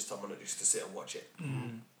when I was just someone that used to sit and watch it.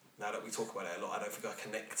 Now that we talk about it a lot, I don't think I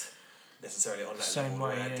connect necessarily on that Same level the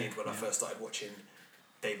way way, I yeah. did when I first started watching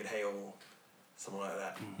David Hale or someone like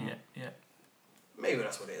that. Yeah. Maybe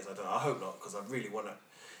that's what it is. I don't know. I hope not, because I really want to.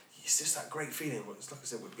 It's just that great feeling. It's like I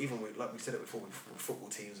said, like we said it before with football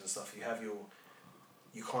teams and stuff. You have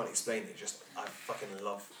you can't explain it. Just I fucking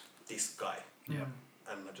love this guy. Yeah.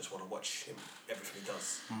 And I just want to watch him, everything he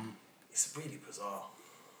does. It's really bizarre.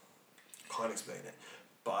 Can't explain it.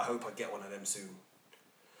 But I hope I get one of them soon.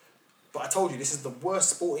 But I told you, this is the worst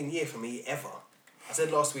sporting year for me ever. I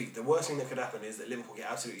said last week, the worst thing that could happen is that Liverpool get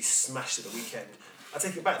absolutely smashed at the weekend. I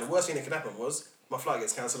take it back, the worst thing that could happen was my flight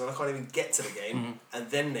gets cancelled and I can't even get to the game, and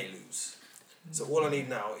then they lose. So all I need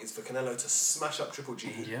now is for Canelo to smash up Triple G,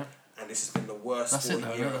 and this has been the worst That's it, sporting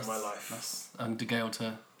though. year Yeah, of my life. And De Gale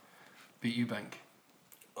to beat Eubank.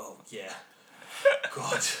 Oh, yeah.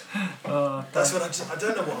 God. That's what I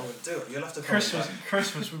don't know what I'm going to do. You'll have to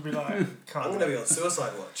Christmas would be like. I'm going to be on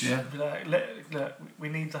suicide watch. Yeah. Be like, look, we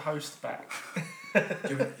need the host back.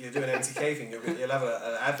 You're doing an MTK thing. You'll have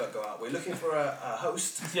an advert go out. We're looking for a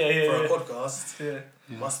host for a Yeah. podcast.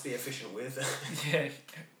 Yeah. Must be efficient with. Yeah.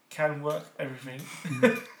 Can work everything.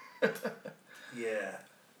 Yeah.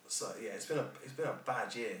 So yeah, it's been a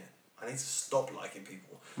bad year. I need to stop liking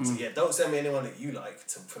people. So yeah, don't send me anyone that you like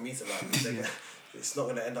for me to like. It's not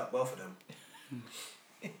going to end up well for them.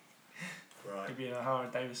 Right. You'll be a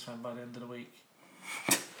Howard Davis fan by the end of the week.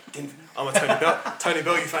 I'm a Tony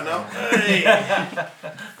Bellew fan now. Hey.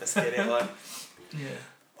 Let's get it on. Yeah.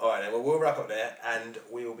 Alright then, well we'll wrap up there and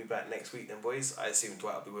we will be back next week then, boys. I assume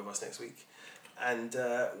Dwight will be with us next week. And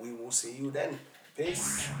we will see you then.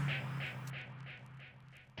 Peace.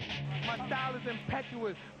 My style is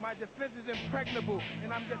impetuous, my defense is impregnable,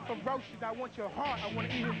 and I'm just ferocious. I want your heart, I want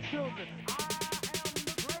to eat his children.